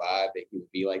gave me the vibe that he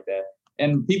would be like that.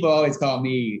 And people always call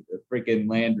me freaking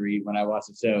Landry when I watch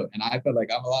the show. And I feel like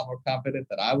I'm a lot more confident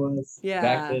than I was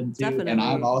back then too. Definitely. And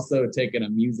I'm also taking a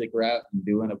music route and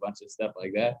doing a bunch of stuff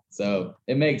like that. So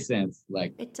it makes sense.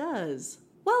 It does.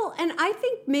 Well, and I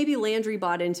think maybe Landry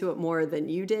bought into it more than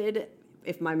you did,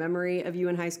 if my memory of you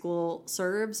in high school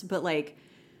serves. But I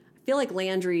feel like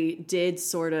Landry did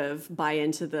sort of buy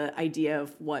into the idea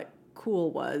of what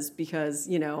cool was because,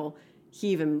 he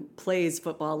even plays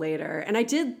football later. And I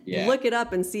did look it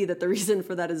up and see that the reason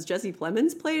for that is Jesse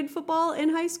Plemons played football in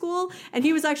high school. And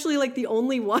he was actually the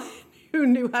only one who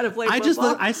knew how to play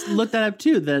football. I looked that up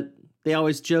too, that they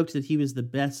always joked that he was the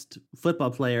best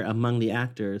football player among the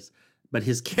actors. but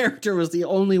his character was the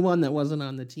only one that wasn't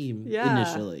on the team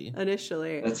initially.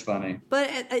 That's funny. But,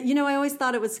 I always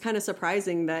thought it was kind of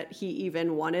surprising that he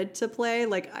even wanted to play,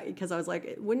 like, because I was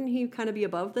like, wouldn't he kind of be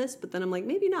above this? But then I'm like,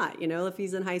 maybe not, if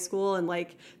he's in high school and,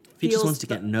 like, he just wants to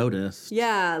get noticed.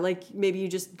 Yeah, like, maybe you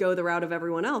just go the route of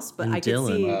everyone else. But and I could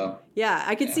Dylan. see,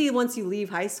 I could see once you leave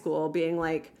high school being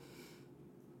like,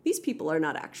 these people are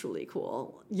not actually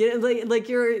cool.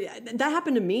 That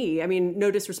happened to me. I mean,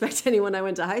 no disrespect to anyone I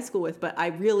went to high school with, but I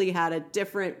really had a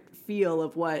different feel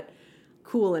of what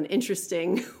cool and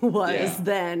interesting was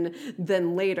then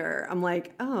later. I'm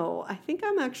like, oh, I think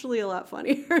I'm actually a lot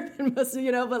funnier than most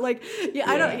of but like,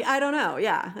 I don't know.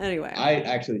 Yeah. Anyway. I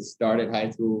actually started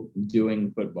high school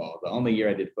doing football. The only year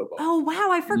I did football. Oh, wow.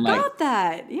 I forgot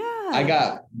that. Yeah. I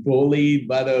got bullied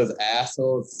by those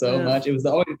assholes so much. It was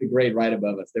always the grade right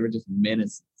above us. They were just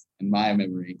menaces in my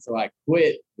memory. So I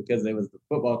quit because it was the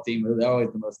football team. It was always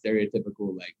the most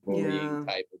stereotypical, like, bullying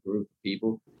type of group of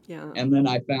people. Yeah. And then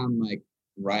I found, like,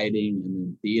 writing and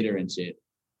then theater and shit.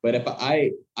 But if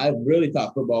I really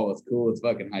thought football was cool as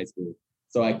fuck in high school.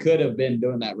 So I could have been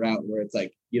doing that route where it's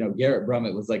like, Garrett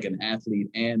Brummett was like an athlete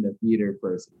and a theater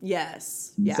person.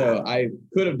 Yes. Yeah. So I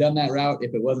could have done that route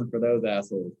if it wasn't for those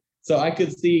assholes. So I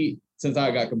could see, since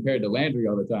I got compared to Landry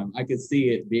all the time, I could see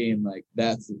it being like,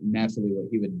 that's naturally what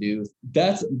he would do.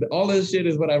 That's all this shit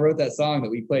is what I wrote that song that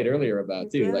we played earlier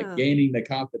about too, like gaining the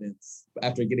confidence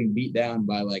after getting beat down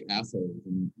by like assholes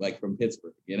and like from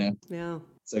Pittsburgh, Yeah.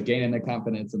 So gaining the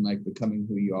confidence and like becoming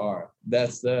who you are.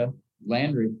 That's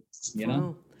Landry,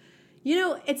 Wow.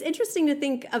 It's interesting to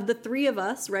think of the three of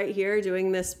us right here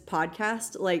doing this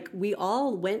podcast. Like, we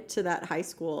all went to that high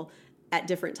school at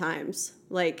different times.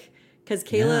 Like, because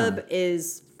Caleb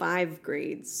is 5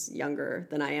 grades younger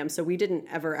than I am. So we didn't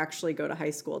ever actually go to high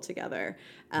school together.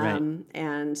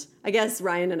 And I guess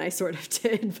Ryan and I sort of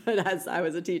did, but as I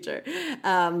was a teacher.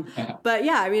 But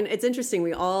yeah, I mean, it's interesting.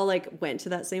 We all like went to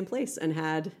that same place and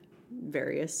had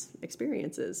various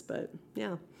experiences. But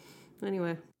yeah,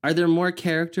 anyway. Are there more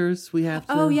characters we have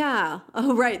to... Oh, yeah.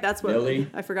 Oh, right. That's what... Billy.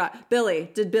 I forgot.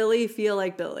 Billy. Did Billy feel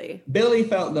like Billy? Billy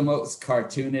felt the most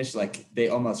cartoonish, like they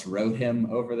almost wrote him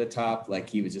over the top, like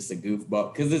he was just a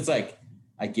goofball. Because it's like,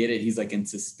 I get it. He's like in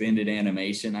suspended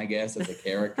animation, I guess, as a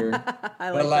character.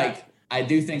 But like, I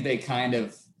do think they kind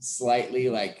of slightly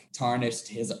like tarnished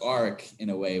his arc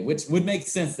in a way, which would make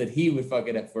sense that he would fuck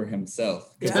it up for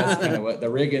himself, because that's kind of what the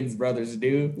Riggins brothers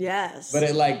do. Yes. But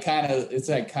it's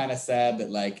kind of sad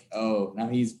that like, oh, now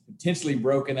he's potentially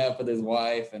broken up with his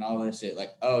wife and all that shit.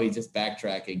 Like, oh, he's just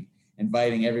backtracking,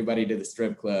 inviting everybody to the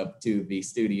strip club, to the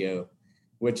studio,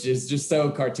 which is just so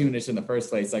cartoonish in the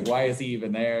first place. Like, why is he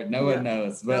even there? No one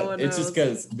knows. But it's just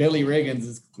because Billy Riggins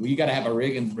is, you got to have a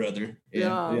Riggins brother.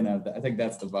 And, I think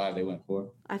that's the vibe they went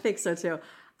for. I think so too.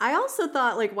 I also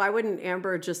thought, like, why wouldn't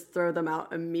Amber just throw them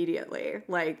out immediately?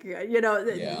 Like,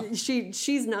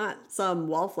 she's not some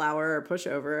wallflower or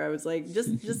pushover. I was like,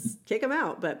 just kick them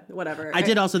out, but whatever. I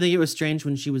did also think it was strange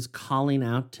when she was calling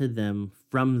out to them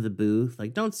from the booth,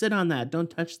 like, don't sit on that, don't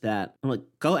touch that. I'm like,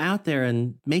 go out there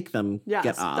and make them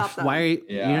get off. Them. Why are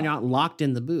you're not locked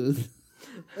in the booth?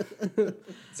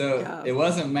 So it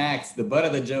wasn't Max. The butt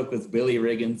of the joke was Billy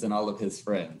Riggins and all of his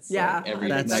friends. Yeah, like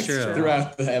that's true.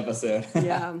 Throughout the episode.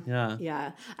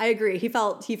 Yeah. I agree. He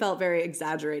felt very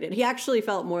exaggerated. He actually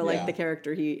felt more like the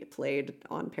character he played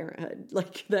on Parenthood,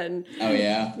 like than. Oh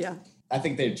yeah. Yeah. I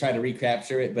think they tried to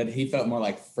recapture it, but he felt more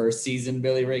like first season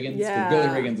Billy Riggins. Yeah. Billy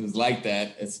Riggins was like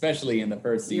that, especially in the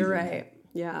first season. You're right.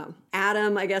 Yeah.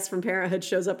 Adam, I guess, from Parenthood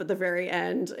shows up at the very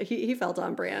end. He felt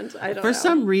on brand. I don't know. For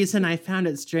some reason, I found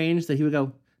it strange that he would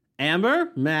go,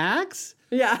 Amber, Max?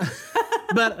 Yeah.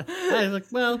 But I was like,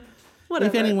 well, whatever.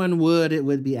 If anyone would, it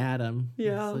would be Adam.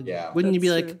 Yeah. Like, wouldn't you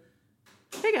be like,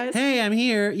 hey, guys. Hey, I'm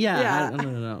here. Yeah. I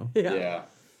don't know. Yeah.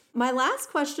 My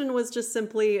last question was just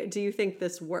simply, do you think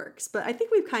this works? But I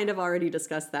think we've kind of already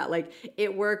discussed that. Like,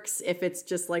 it works if it's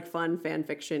just like fun fan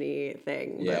fiction-y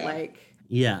thing. Yeah. But like...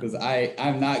 Yeah. Because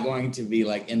I'm not going to be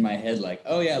like in my head like,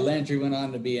 oh yeah, Landry went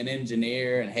on to be an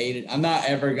engineer and hated. I'm not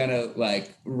ever going to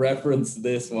like reference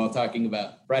this while talking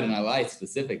about Friday Night Lights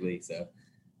specifically. So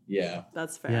yeah.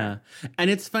 That's fair. Yeah. And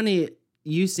it's funny,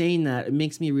 you saying that, it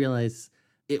makes me realize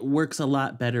it works a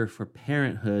lot better for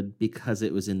Parenthood because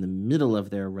it was in the middle of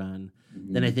their run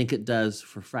than I think it does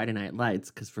for Friday Night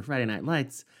Lights. Because for Friday Night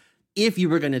Lights, if you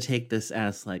were going to take this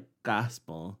as like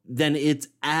gospel, then it's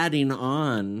adding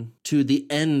on to the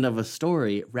end of a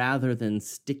story rather than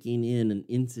sticking in an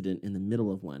incident in the middle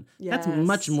of one. Yes. That's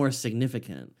much more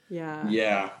significant. Yeah.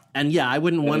 Yeah. And yeah, I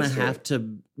wouldn't want to have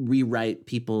to rewrite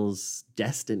people's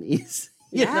destinies.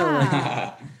 You know,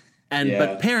 like,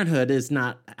 But Parenthood is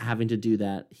not having to do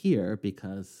that here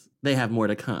because they have more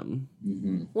to come.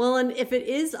 Mm-hmm. Well, and if it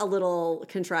is a little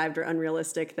contrived or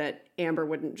unrealistic that Amber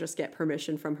wouldn't just get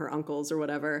permission from her uncles or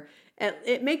whatever,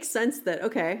 it makes sense that,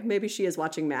 okay, maybe she is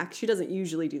watching Max. She doesn't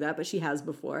usually do that, but she has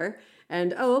before.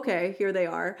 And, oh, okay, here they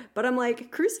are. But I'm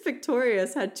like,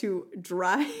 Crucifixorious had to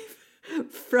drive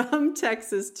from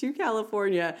Texas to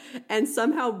California, and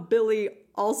somehow Billy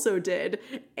also did.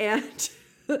 And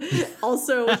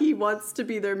also he wants to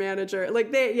be their manager.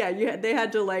 Like they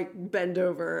had to like bend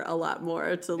over a lot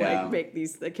more to like make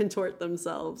these, they contort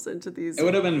themselves into these. It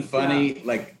would have been funny,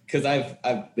 like, because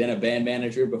I've been a band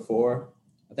manager before.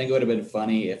 I think it would have been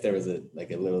funny if there was a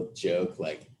little joke,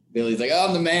 like Billy's like, oh,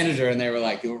 I'm the manager, and they were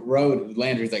like,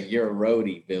 Landry's like, you're a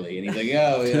roadie, Billy, and he's like,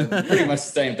 oh, yeah, pretty much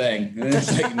the same thing. And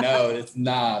it's like, no, it's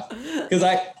not, because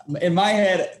in my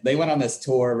head they went on this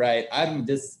tour, right?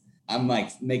 I'm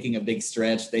like making a big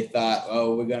stretch. They thought,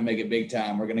 oh, we're going to make it big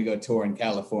time. We're going to go tour in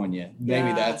California.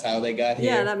 Maybe that's how they got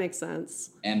here. Yeah, that makes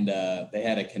sense. And they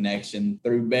had a connection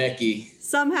through Becky.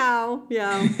 Somehow,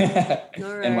 yeah.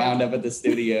 All right. And wound up at the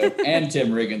studio. And Tim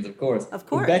Riggins, of course. Of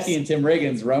course. Becky and Tim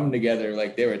Riggins roamed together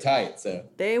like they were tight. So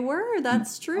they were,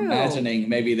 that's true. Imagining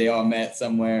maybe they all met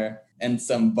somewhere in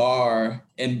some bar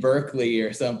in Berkeley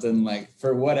or something, like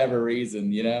for whatever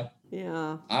reason, you know?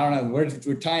 Yeah. I don't know.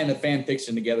 We're tying the fan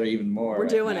fiction together even more. We're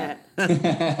doing it.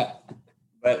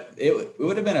 But it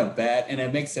would have been a bad, and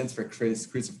it makes sense for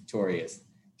Crucifixorious.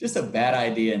 Just a bad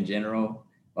idea in general.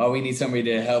 Well, we need somebody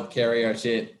to help carry our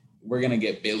shit. We're gonna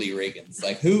get Billy Riggins.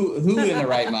 Like who in their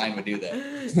right mind would do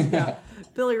that? Yeah.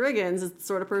 Billy Riggins is the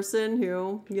sort of person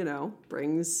who, you know,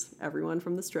 brings everyone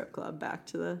from the strip club back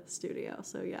to the studio.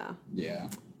 So yeah. Yeah.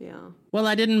 Yeah. Well,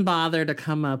 I didn't bother to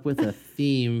come up with a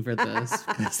theme for this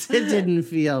because it didn't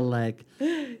feel like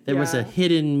there was a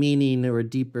hidden meaning or a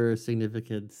deeper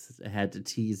significance I had to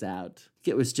tease out.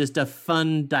 It was just a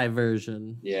fun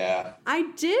diversion. Yeah. I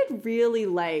did really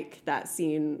like that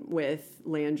scene with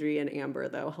Landry and Amber,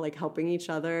 though, like helping each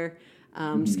other,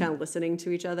 just kind of listening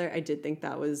to each other. I did think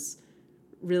that was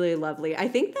really lovely. I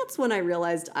think that's when I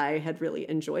realized I had really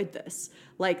enjoyed this.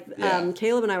 Like,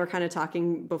 Caleb and I were kind of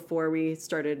talking before we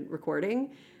started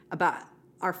recording about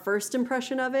our first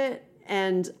impression of it.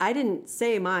 And I didn't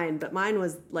say mine, but mine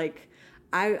was like,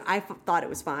 I thought it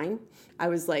was fine. I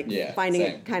was like finding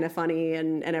it kind of funny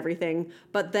and everything.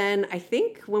 But then I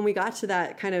think when we got to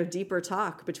that kind of deeper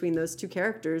talk between those two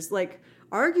characters, like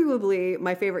arguably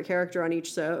my favorite character on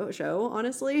each show,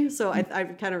 honestly. So I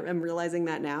kind of am realizing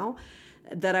that now.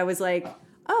 That I was like,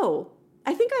 oh,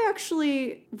 I think I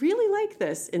actually really like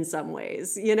this in some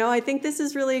ways. You know, I think this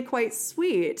is really quite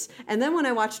sweet. And then when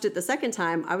I watched it the second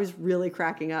time, I was really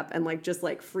cracking up and like just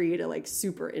like free to like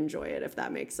super enjoy it, if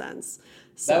that makes sense.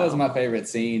 So, that was my favorite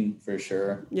scene for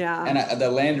sure. Yeah. And the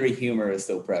Landry humor is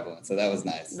still prevalent, so that was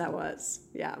nice. That was,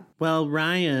 yeah. Well,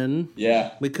 Ryan.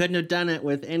 Yeah. We couldn't have done it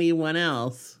with anyone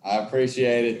else. I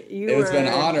appreciate it. It's been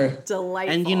an honor.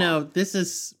 Delightful. And you know,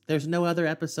 there's no other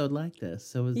episode like this,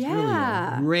 so it's really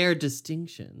a rare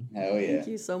distinction. Oh yeah. Thank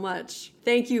you so much.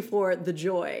 Thank you for the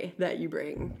joy that you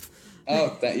bring. Oh,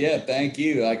 thank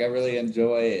you. Like, I really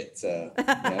enjoy it. So,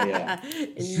 yeah.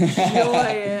 Enjoy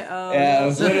it. Oh, yeah, it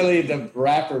was literally the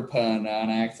rapper pun on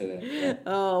accident. Yeah.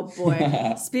 Oh,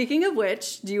 boy. Speaking of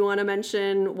which, do you want to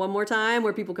mention one more time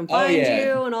where people can find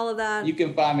you and all of that? You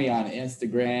can find me on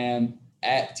Instagram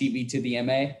at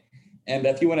TV2TheMA. And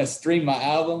if you want to stream my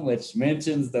album, which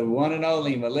mentions the one and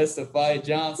only Melissa Fight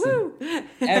Johnson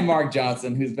and Mark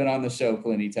Johnson, who's been on the show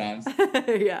plenty times.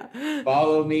 Yeah.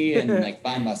 Follow me and like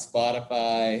find my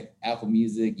Spotify, Apple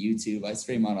Music, YouTube. I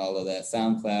stream on all of that.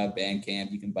 SoundCloud,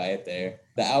 Bandcamp, you can buy it there.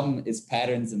 The album is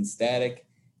Patterns and Static,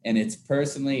 and it's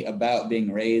personally about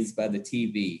being raised by the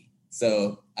TV.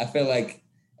 So I feel like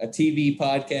a TV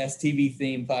podcast, TV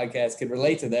themed podcast could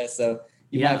relate to that. So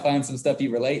you might find some stuff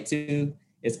you relate to.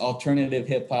 It's alternative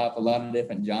hip hop, a lot of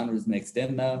different genres mixed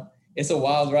in though. It's a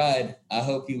wild ride. I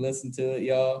hope you listen to it,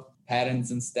 y'all. Patterns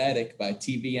and Static by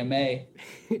TVMA.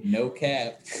 No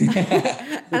cap.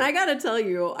 And I gotta tell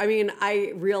you, I mean,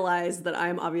 I realize that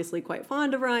I'm obviously quite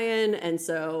fond of Ryan, and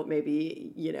so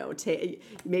maybe, you know,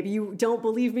 maybe you don't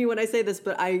believe me when I say this,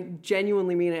 but I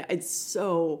genuinely mean it. It's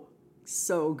so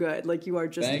good. Like, you are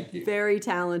just very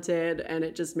talented, and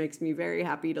it just makes me very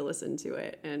happy to listen to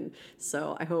it. And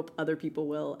so I hope other people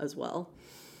will as well.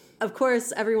 Of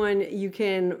course, everyone, you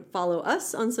can follow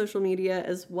us on social media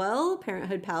as well.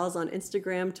 Parenthood Pals on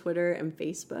Instagram, Twitter, and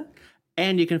Facebook.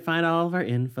 And you can find all of our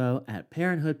info at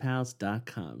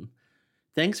parenthoodpals.com.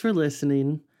 Thanks for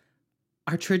listening.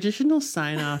 Our traditional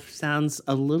sign-off sounds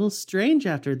a little strange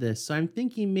after this, so I'm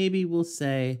thinking maybe we'll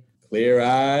say Clear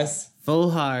eyes.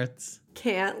 Full hearts.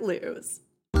 Can't lose.